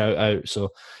Fraser, shout out. So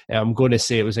I'm going to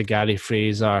say it was a Gary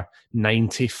Fraser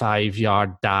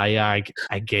 95-yard diag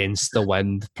against the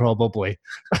wind, probably.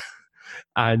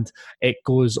 And it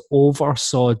goes over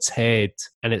Sod's head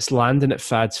and it's landing at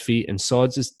Fad's feet, and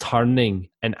Sods is turning.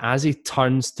 And as he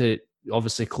turns to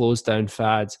obviously close down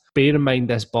Fad, bear in mind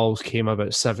this ball came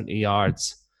about 70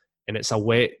 yards and it's a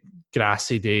wet,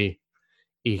 grassy day.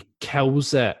 He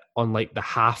kills it on like the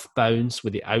half bounce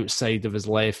with the outside of his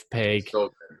left peg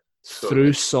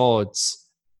through Sods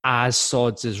as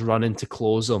Sods is running to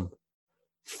close him.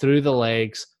 Through the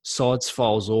legs, Sods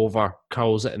falls over,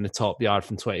 curls it in the top yard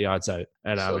from 20 yards out.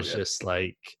 And I was just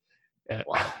like...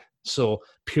 wow. So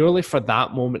purely for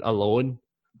that moment alone,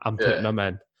 I'm putting him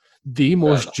in. The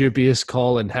most dubious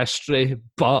call in history,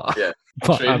 but... Yeah.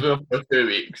 Trained with him for 2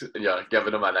 weeks and you're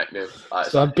giving him a nickname.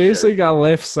 So I'm basically got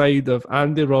left side of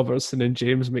Andy Robertson and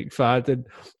James McFadden,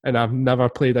 and I've never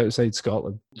played outside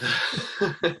Scotland.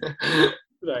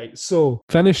 Right, so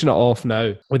finishing it off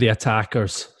now with the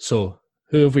attackers. So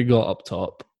who have we got up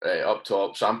top? Right, up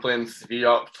top. So I'm playing 3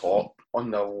 up top. On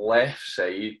the left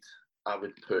side, I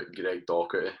would put Greg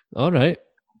Docherty. All right.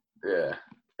 Yeah.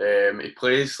 He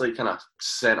plays like kind of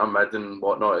centre mid and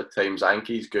whatnot at times. I think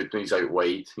he's good when he's out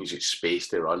wide. He's got space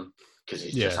to run because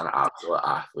he's just an absolute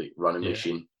athlete, running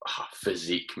machine.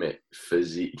 Physique, mate.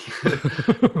 Physique.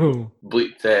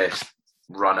 Bleep test,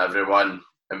 run everyone.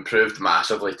 Improved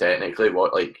massively technically.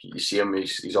 Like you see him,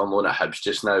 he's on loan at Hibs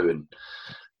just now, and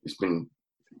he's been,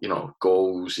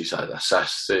 goals. He's had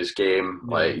assists to his game.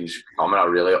 Like he's becoming a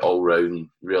really all-round,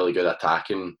 really good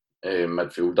attacking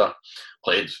midfielder.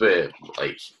 Played with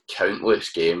like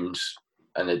countless games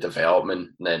in the development,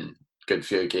 and then good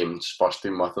few games first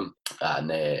team with him,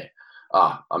 and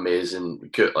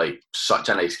amazing. Like such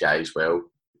a nice guy as well.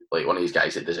 Like one of these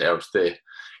guys that deserves to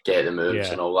get the moves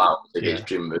and all that. His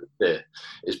dream move to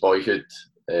his boyhood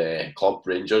club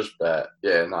Rangers, but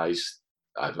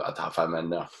I'd have him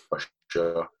in there for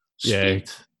sure.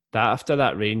 Speed. That after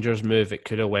that Rangers move, it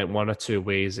could have went one or two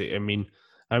ways. I mean,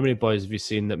 how many boys have you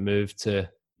seen that move to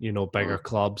bigger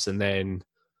clubs and then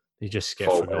they just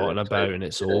get forgotten about and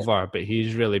it's over? But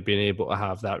he's really been able to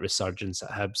have that resurgence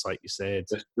at Hibs, like you said.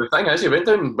 The thing is, he went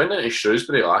down to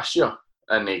Shrewsbury last year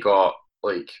and he got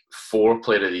like 4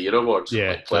 Player of the Year awards.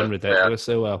 Yeah, like, playing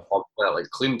ridiculously well. Like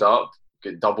cleaned up,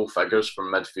 got double figures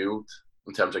from midfield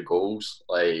in terms of goals.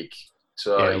 Like,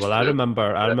 so yeah, well, I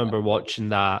remember watching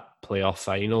that playoff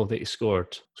final that he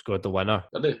scored the winner.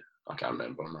 Did he? I can't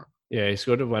remember that. Yeah, he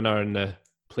scored a winner in the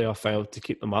playoff final to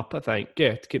keep them up, I think.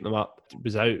 Yeah, to keep them up. He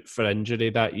was out for injury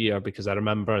that year because I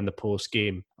remember in the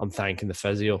post-game, I'm thanking the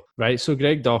physio. Right, so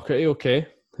Greg Docherty, okay.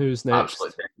 Who's next?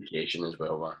 Absolute dedication as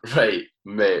well, man. Right,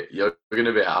 mate, you're going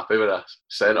to be happy with this.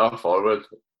 Centre forward,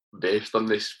 based on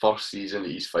this first season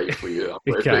that he's fighting for you.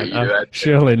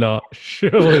 Surely not.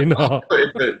 Surely not.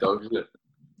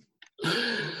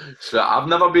 So I've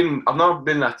never been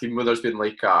in a team where there's been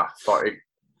like a 30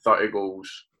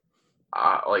 goals,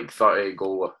 like 30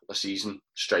 goal a season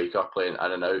striker playing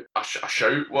in and out. A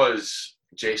shout was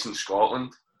Jason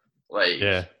Scotland. Like,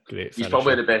 yeah, great. He's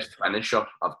probably the best finisher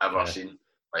I've ever seen.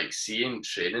 Like, seeing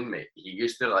training, mate, he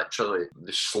used to literally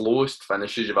the slowest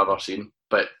finishes you've ever seen,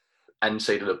 but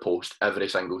inside of the post every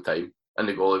single time, and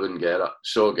the goalie wouldn't get it.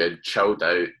 So good, chilled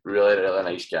out, really, really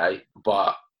nice guy.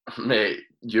 But mate,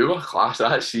 you were class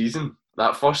that season.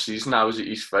 That first season, I was at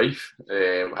East Fife.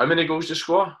 How many goals did you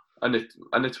score in the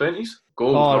 20s?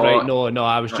 Goals? Oh, right, no,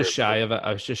 I was just shy of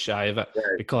it.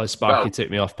 Because Sparky took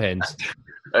me off pens.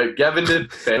 Given the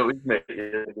penalties, mate,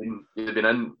 you'd have been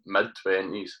in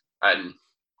mid-20s, and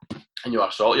you were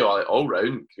like all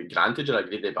round. Granted, you're a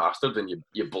greedy bastard, and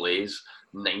you blaze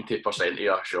 90% of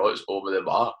your shots over the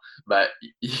bar, but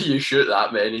you shoot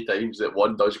that many times that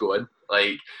one does go in,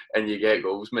 like, and you get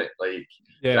goals, mate. Like,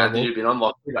 granted, you've been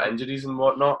unlucky with injuries and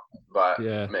whatnot, but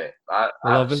mate, that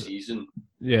season.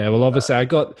 Yeah, well, obviously, I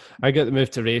got the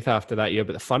move to Wraith after that year,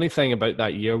 but the funny thing about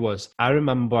that year was I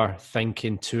remember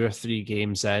thinking 2 or 3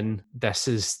 games in, this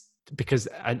is because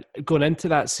going into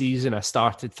that season, I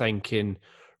started thinking,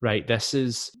 right, this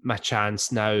is my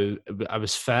chance now. I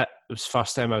was fit. It was the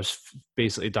first time I was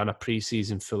basically done a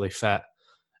pre-season fully fit.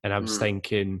 And I was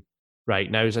thinking, right,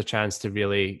 now's a chance to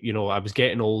really, I was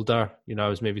getting older. I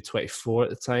was maybe 24 at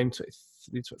the time,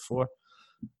 23, 24.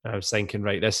 And I was thinking,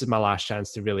 right, this is my last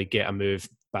chance to really get a move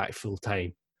back full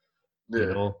time.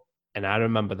 And I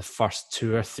remember the first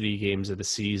 2 or 3 games of the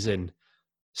season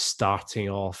starting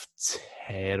off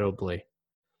terribly.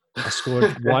 I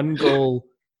scored one goal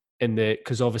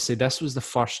because obviously this was the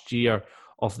first year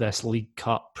of this League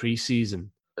Cup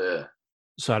pre-season. Yeah.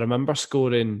 So I remember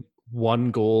scoring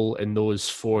one goal in those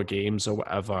 4 games or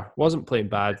whatever. Wasn't playing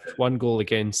bad. One goal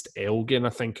against Elgin, I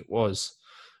think it was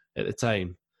at the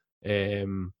time.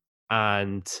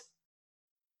 And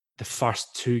the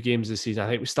first 2 games of the season, I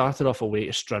think we started off away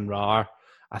to Stranraer.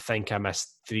 I think I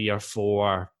missed 3 or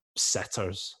 4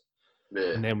 sitters.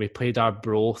 Yeah. And then we played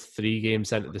Arbroath 3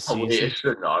 games into the season. Away to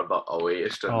Stranraer, but away to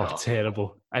Stranraer. Oh,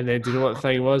 terrible. And then do you know what the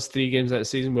thing was? 3 games into the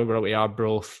season, we were away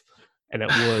Arbroath, and it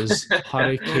was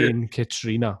Hurricane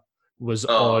Katrina was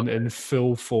on in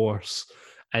full force.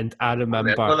 And I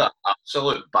remember that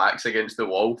absolute backs against the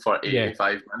wall for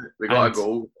 85 minutes. We got a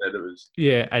goal, and it was...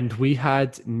 Yeah, and we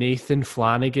had Nathan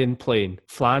Flanagan playing.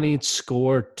 Flanagan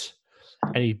scored,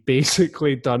 and he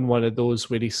basically done one of those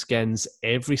where he skins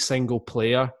every single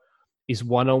player. He's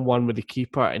one-on-one with the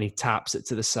keeper, and he taps it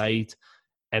to the side,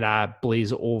 and I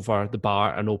blaze it over the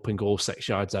bar, an open goal 6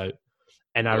 yards out.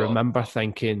 And I remember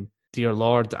thinking, dear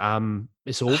Lord,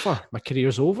 it's over. My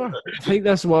career's over. I think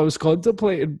that's what I was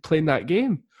contemplating playing that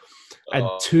game. And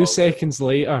 2 seconds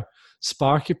later,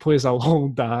 Sparky plays a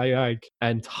long diag,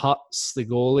 and Huts, the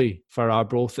goalie for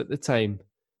Arbroath at the time,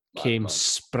 came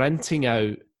sprinting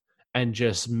out and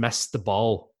just missed the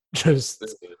ball. Just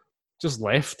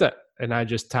left it, and I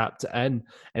just tapped it in.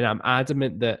 And I'm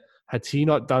adamant that had he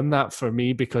not done that for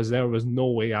me, because there was no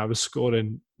way I was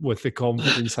scoring with the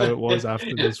confidence how it was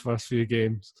after those first few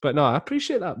games. But no, I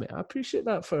appreciate that, mate. I appreciate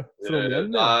that for throwing me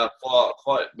in there.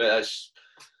 It's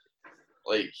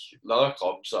like the other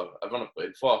clubs I've ever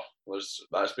played for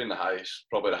that's been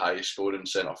probably the highest scoring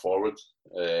centre forward.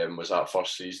 Was that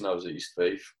first season I was at East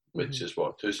Fife, which is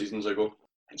 2 seasons ago.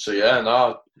 So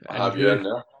I have you in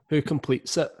there. Who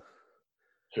completes it?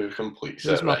 Who completes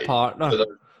Who's it? my partner?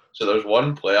 So there's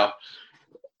one player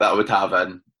that I would have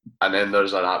in, and then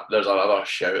there's another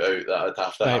shout out that I'd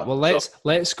have to have. Right, well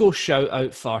let's go shout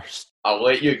out first. I'll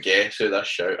let you guess who this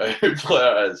shout out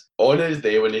player is. On his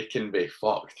day when he can be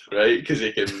fucked, right? Because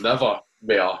he can never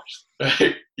be arsed,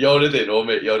 right? You already know,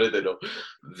 mate. You already know.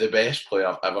 The best player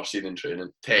I've ever seen in training.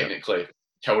 Technically,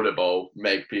 kill the ball,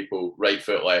 meg people, right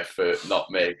foot, left foot,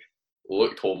 nutmeg.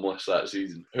 Looked homeless that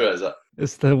season. Who is it?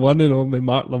 It's the one and only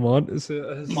Mark Lamont. Is who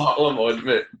it is. Mark Lamont,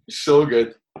 mate. So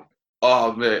good.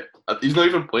 Oh, mate. He's not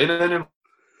even playing anymore.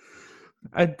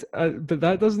 But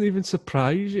that doesn't even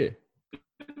surprise you.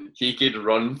 He could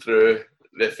run through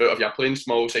the foot. If you're playing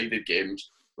small-sided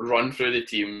games, run through the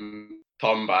team,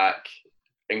 turn back,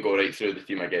 and go right through the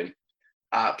team again.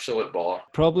 Absolute baller.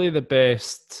 Probably the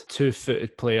best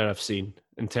 2-footed player I've seen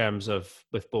in terms of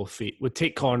with both feet. Would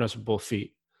take corners with both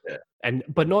feet. Yeah.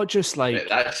 But not just like...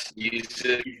 He's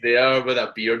there with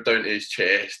a beard down to his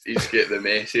chest. He's got the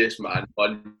messiest man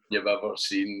bun you've ever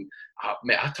seen. I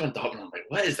turned up and I'm like,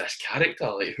 what is this character?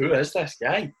 Like, who is this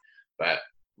guy? But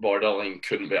borderline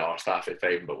couldn't be arsed half the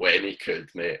time, but when he could,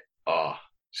 mate,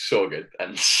 so good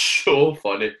and so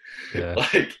funny. Yeah.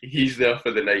 Like, he's there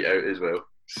for the night out as well.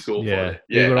 So funny.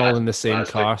 Yeah, we were all in the same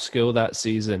car school that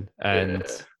season, and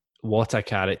what a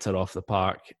character off the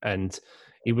park. And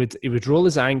he would roll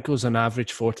his ankles on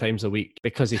average 4 times a week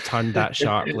because he turned that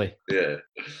sharply. Yeah,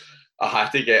 I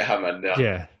had to get him in there.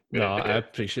 Yeah. No, I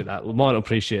appreciate that. Lamont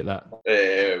appreciate that.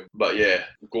 But yeah,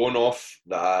 going off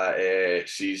that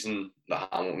season that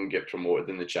Hamilton get promoted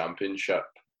in the Championship,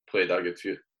 played a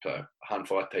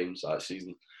handful of times that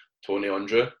season. Tony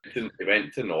Andrew, he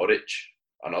went to Norwich.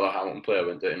 Another Hamilton player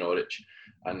went to Norwich,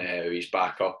 and he's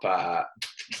back up at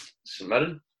St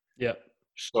Mirren. Yep.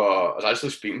 So I was actually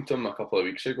speaking to him a couple of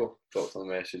weeks ago, dropped him a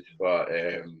message. But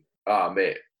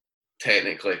mate,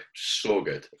 technically so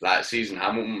good. That season,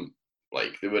 Hamilton,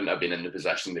 like, they wouldn't have been in the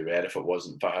position they were if it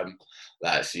wasn't for him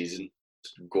that season.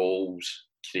 Goals,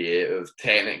 creative,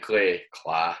 technically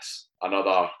class.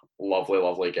 Another lovely,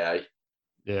 lovely guy.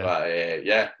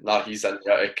 Yeah. But he's in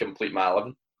there to complete my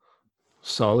 11.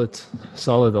 Solid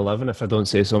 11 if I don't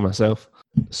say so myself.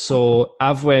 So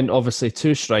I've went obviously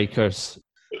 2 strikers.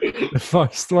 The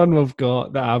first one we've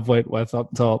got that I've went with up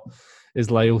top is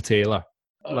Lyle Taylor.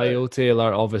 Lyle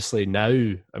Taylor, obviously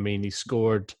now, I mean, he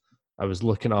scored, I was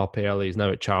looking up early, he's now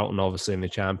at Charlton, obviously in the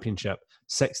Championship.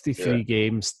 63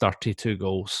 games, 32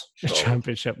 goals at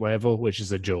Championship level, which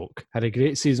is a joke. Had a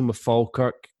great season with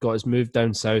Falkirk, got his move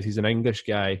down south. He's an English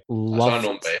guy. Loved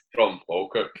from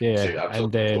Falkirk. Yeah,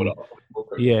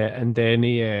 and then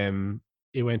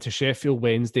he went to Sheffield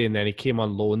Wednesday, and then he came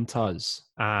on loan to us.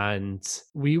 And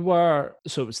it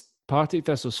was Partick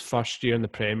Thistle's first year in the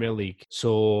Premier League.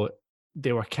 So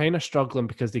they were kind of struggling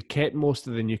because they kept most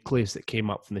of the nucleus that came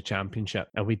up from the Championship,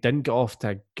 and we didn't get off to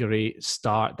a great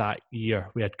start that year.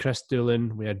 We had Chris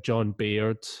Doolan, we had John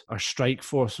Baird. Our strike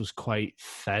force was quite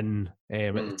thin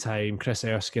at the time. Chris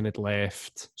Erskine had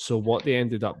left. So what they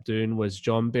ended up doing was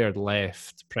John Baird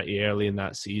left pretty early in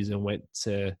that season, went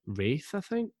to Wraith, I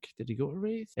think. Did he go to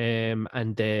Wraith?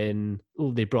 And then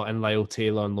they brought in Lyle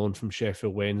Taylor on loan from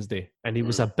Sheffield Wednesday. And he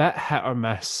was a bit hit or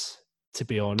miss, to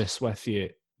be honest with you,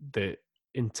 the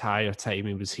entire time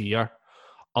he was here,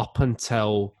 up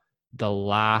until the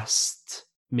last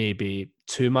maybe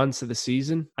 2 months of the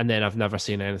season, and then I've never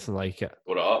seen anything like it.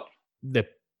 What up? The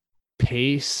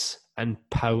pace and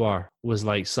power was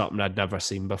like something I'd never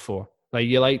seen before. Like,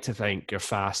 you like to think you're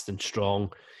fast and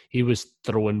strong. He was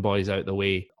throwing boys out the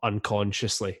way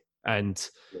unconsciously and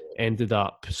ended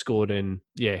up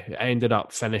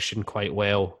finishing quite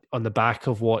well on the back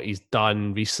of what he's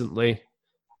done recently,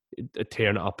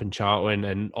 tearing it up in Charlton,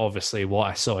 and obviously what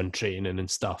I saw in training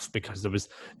and stuff, because there was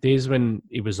days when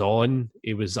he was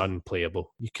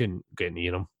unplayable. You couldn't get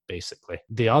near him, basically.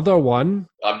 The other one...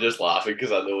 I'm just laughing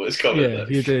because I know what's coming. Yeah,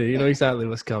 you do. You know exactly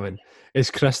what's coming. It's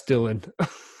Chris Doolan.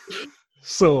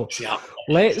 So,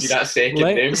 let's... See that second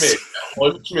name, mate?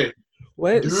 Haunts me.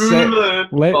 Let's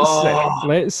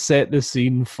set the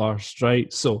scene first,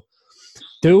 right? So,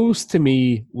 Dools to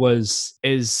me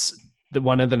is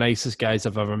one of the nicest guys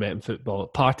I've ever met in football.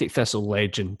 Partick Thistle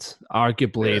legend,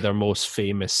 arguably their most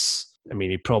famous. I mean,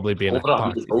 he'd probably be in a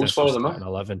Partick Thistle starting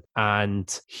 11.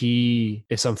 And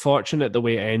it's unfortunate the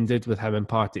way it ended with him in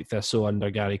Partick Thistle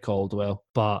under Gary Caldwell.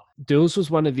 But Dools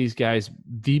was one of these guys,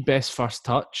 the best first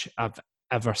touch I've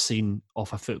ever seen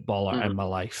off a footballer in my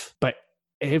life. But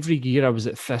every year I was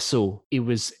at Thistle, he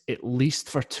was at least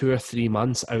for 2 or 3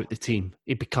 months out the team.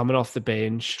 He'd be coming off the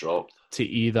bench. Dropped to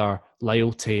either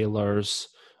Lyle Taylor's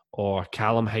or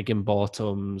Callum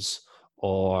Higginbottom's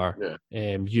or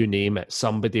you name it.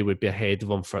 Somebody would be ahead of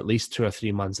him for at least 2 or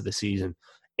 3 months of the season.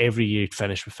 Every year he'd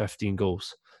finish with 15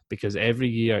 goals, because every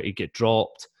year he'd get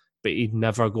dropped, but he'd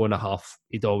never go in a huff.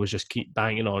 He'd always just keep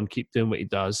banging on, keep doing what he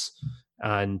does,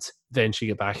 and then she'd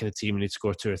get back in the team and he'd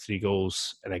score 2 or 3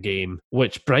 goals in a game.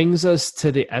 Which brings us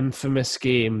to the infamous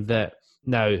game that...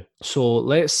 Now, so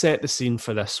let's set the scene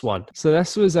for this one. So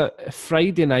this was a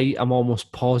Friday night, I'm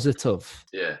almost positive.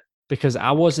 Yeah. Because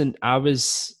I wasn't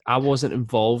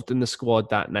involved in the squad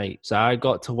that night. So I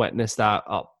got to witness that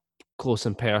up close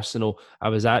and personal. I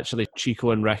was actually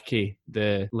Chico and Ricky,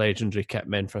 the legendary kit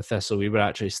men for Thistle. We were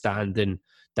actually standing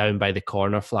down by the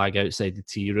corner flag outside the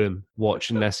tea room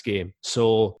watching this game.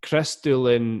 So Chris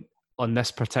Doolan on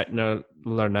this particular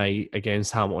night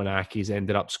against Hamilton Accies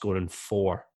ended up scoring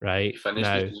 4, right? He finished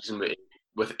the season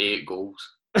with 8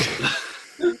 goals.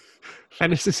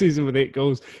 Finished the season with 8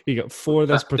 goals. He got 4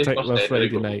 this particular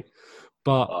Friday night.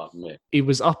 But he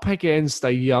was up against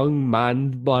a young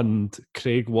man-bunned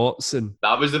Craig Watson.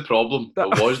 That was the problem. There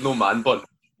was no man bun.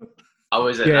 I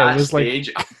was at that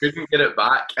stage, I couldn't get it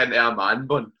back into a man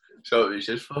bun. So it was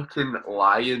just fucking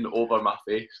lying over my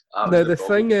face. Now, the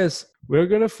thing is, we're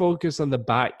going to focus on the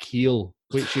back heel,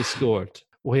 which he scored.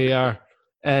 Now,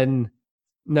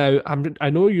 I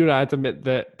know you're adamant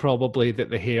that probably that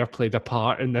the hair played a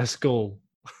part in this goal.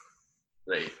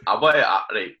 Right.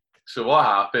 So what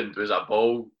happened was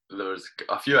there was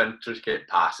a few intricate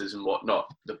passes and whatnot.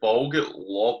 The ball got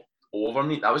lobbed over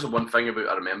me. That was the one thing I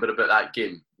remember about that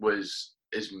game, was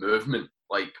his movement.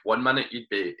 Like, 1 minute he'd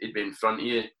be in front of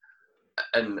you,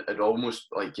 and it almost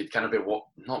like you'd kind of be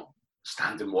not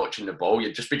standing watching the ball,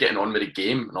 you'd just be getting on with the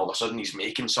game, and all of a sudden he's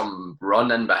making some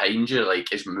run in behind you. Like,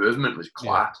 his movement was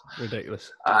class. Yeah,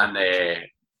 ridiculous. And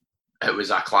it was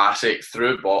a classic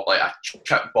through ball, like a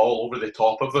chip ball over the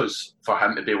top of us for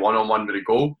him to be one-on-one with the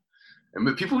goal. And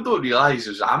what people don't realise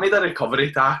is I made a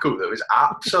recovery tackle that was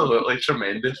absolutely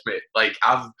tremendous, mate. Like,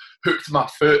 I've hooked my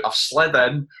foot, I've slid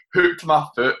in, hooked my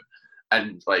foot,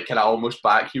 and like, and I almost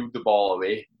backheeled the ball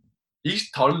away. He's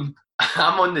turned.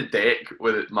 I'm on the deck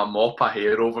with my mop of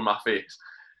hair over my face.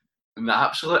 And the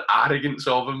absolute arrogance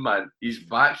of him, man. He's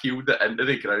backheeled it into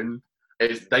the ground.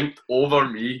 It's dinked over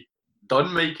me.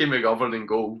 Done Mikey McGovern in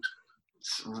gold.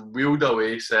 Wheeled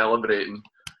away, celebrating.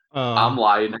 I'm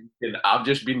lying. I've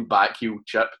just been backheel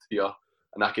chipped here.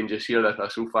 And I can just hear the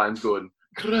Thistle fans going,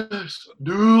 Chris,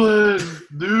 Doolan.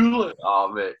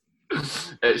 Oh, mate.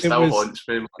 It still haunts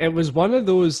me, man. It was one of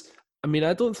those... I mean,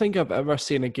 I don't think I've ever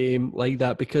seen a game like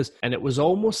that, and it was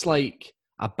almost like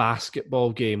a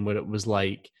basketball game where it was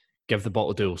like, give the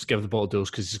ball to Dools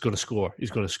because he's going to score.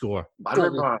 Goal.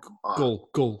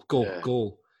 Yeah.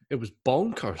 It was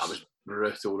bonkers. That was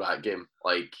brutal, that game.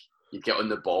 Like, you get on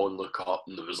the ball and look up,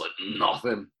 and there was like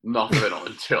nothing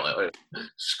on to it. Like,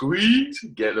 squeeze,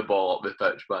 get the ball up the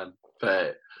pitch, man.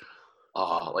 But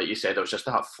like you said, it was just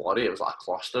that flurry. It was like a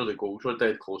cluster. The goals were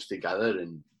dead close together,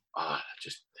 and I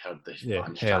just heard this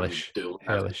hellish 2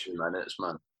 minutes,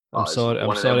 man. I'm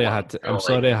sorry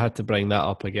I had to bring that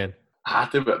up again. I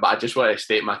had to, but I just want to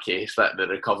state my case that the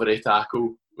recovery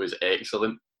tackle was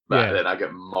excellent, but then I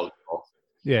get mugged off.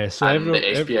 Yeah, so and the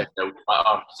SPFL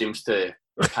Twitter seems to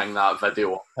ping that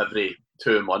video up every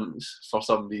 2 months for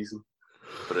some reason.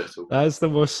 Brutal. That's the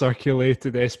most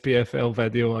circulated SPFL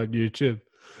video on YouTube.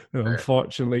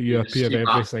 Unfortunately, you appear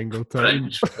every single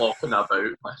time. Flopping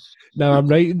about. Now, I'm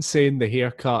right in saying the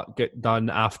haircut got done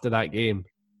after that game.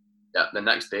 Yeah, the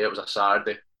next day it was a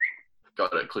Saturday.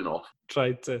 Got it clean off.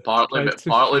 Partly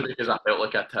because I felt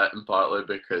like a tit, and partly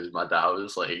because my dad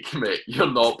was like, "Mate,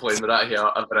 you're not playing with that hair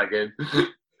ever again."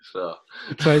 So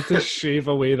tried to shave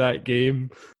away that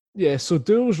game. Yeah, so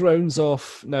Duels rounds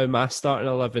off now my starting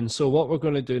 11. So what we're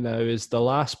going to do now is the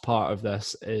last part of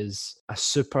this is a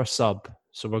super sub.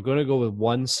 So we're going to go with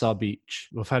one sub each.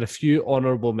 We've had a few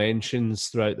honourable mentions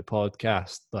throughout the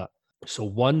podcast, but so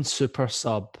one super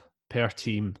sub per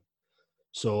team.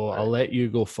 So I'll let you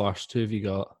go first. Who have you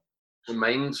got? So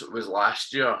mine was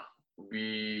last year.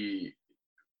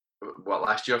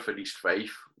 Last year for East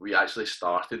Fife, we actually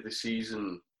started the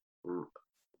season.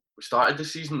 We started the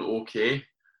season okay.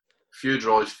 Few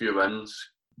draws, few wins,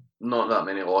 not that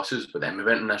many losses. But then we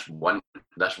went on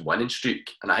this winning streak,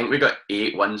 and I think we got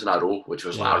 8 wins in a row, which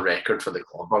was like a record for the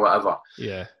club or whatever.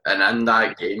 Yeah. And in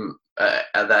that game, at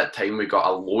that time, we got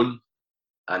a loan,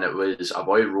 and it was a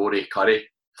boy, Rory Curry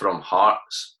from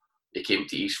Hearts. He came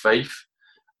to East Fife,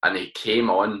 and he came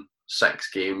on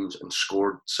 6 games and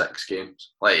scored 6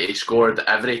 games. Like, he scored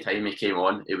every time he came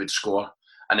on, he would score.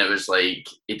 And it was like,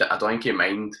 I don't think he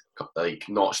minded like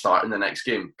not starting the next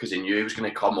game, because he knew he was going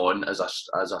to come on as a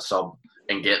sub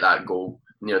and get that goal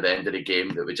near the end of the game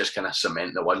that would just kind of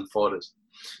cement the win for us.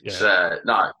 Yeah. So,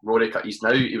 Rory,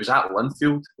 he was at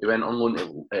Linfield. He went on loan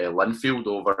to Linfield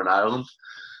over in Ireland.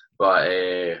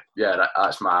 But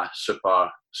that's my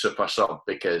super sub,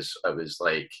 because it was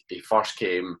like he first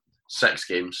came, 6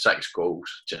 games, 6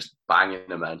 goals, just banging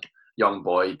them in. Young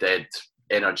boy, dead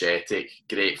energetic,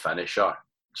 great finisher.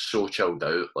 So chilled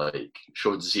out, like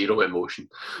showed zero emotion,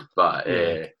 but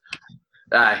that'd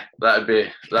be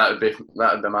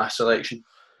my selection.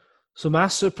 So my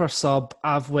super sub,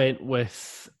 I've went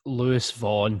with Lewis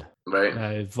Vaughan. Right.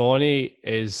 Vaughnie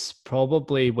is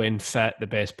probably, when fit, the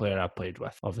best player I've played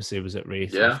with. Obviously, he was at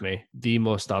Wraith with me. The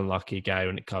most unlucky guy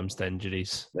when it comes to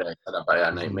injuries. Yeah,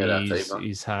 a nightmare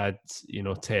he's had,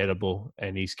 terrible,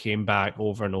 and he's came back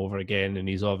over and over again, and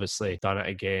he's obviously done it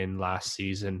again last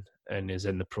season and is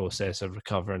in the process of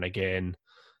recovering again.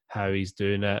 How he's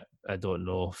doing it, I don't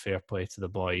know. Fair play to the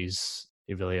boys.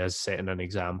 He really is setting an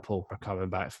example for coming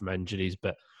back from injuries.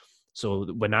 But so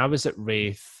when I was at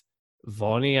Wraith,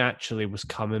 Vaughnie actually was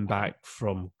coming back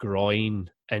from groin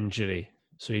injury.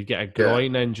 So he'd get a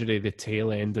groin injury the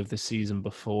tail end of the season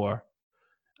before.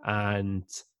 And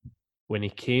when he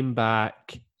came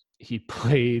back, he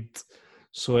played.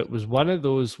 So it was one of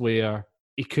those where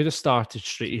he could have started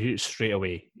straight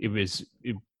away. It was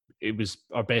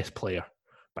our best player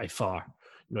by far.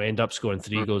 End up scoring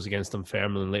 3 goals against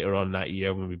Dunfermline later on that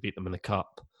year when we beat them in the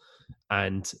cup.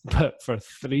 But for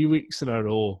 3 weeks in a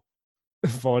row,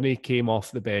 Vaughnie came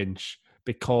off the bench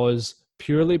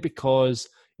purely because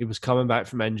he was coming back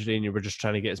from injury and you were just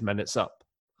trying to get his minutes up.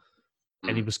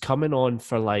 And he was coming on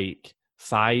for like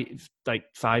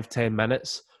 5-10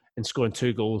 minutes and scoring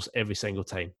 2 goals every single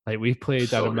time. Like we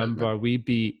played, I remember we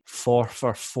beat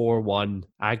Forfar 4-1.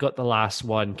 I got the last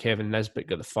one. Kevin Nisbet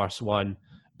got the first one,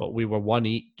 but we were 1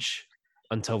 each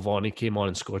until Vaughnie came on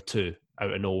and scored 2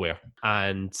 out of nowhere.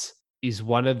 And he's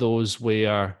one of those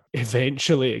where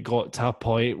eventually it got to a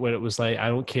point where it was like, I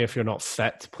don't care if you're not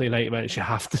fit to play 90 minutes, you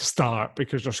have to start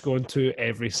because you're scoring 2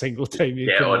 every single time you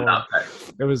get on that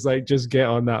pitch. It was like, just get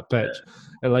on that pitch. Yeah.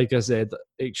 And like I said,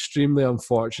 extremely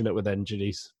unfortunate with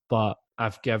injuries, but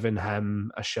I've given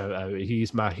him a shout out.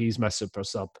 He's my super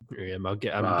sub. I'm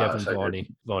giving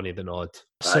Vaughnie the nod.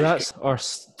 So that's our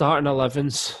starting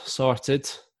 11s sorted.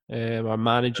 Our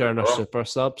manager and our super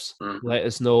subs. Let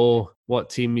us know what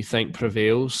team you think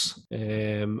prevails.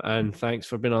 And thanks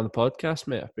for being on the podcast,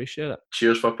 mate. I appreciate it.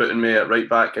 Cheers for putting me right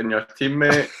back in your team,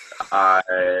 mate. I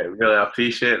really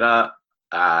appreciate that.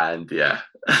 And yeah.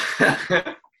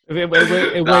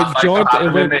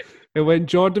 It went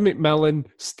Jordan McMillan,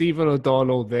 Stephen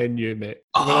O'Donnell, then you, mate.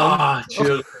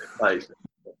 Cheers. Thanks.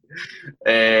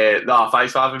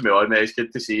 Thanks for having me on, mate. It's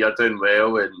good to see you're doing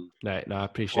well. And I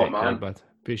appreciate it, man.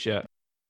 Appreciate it.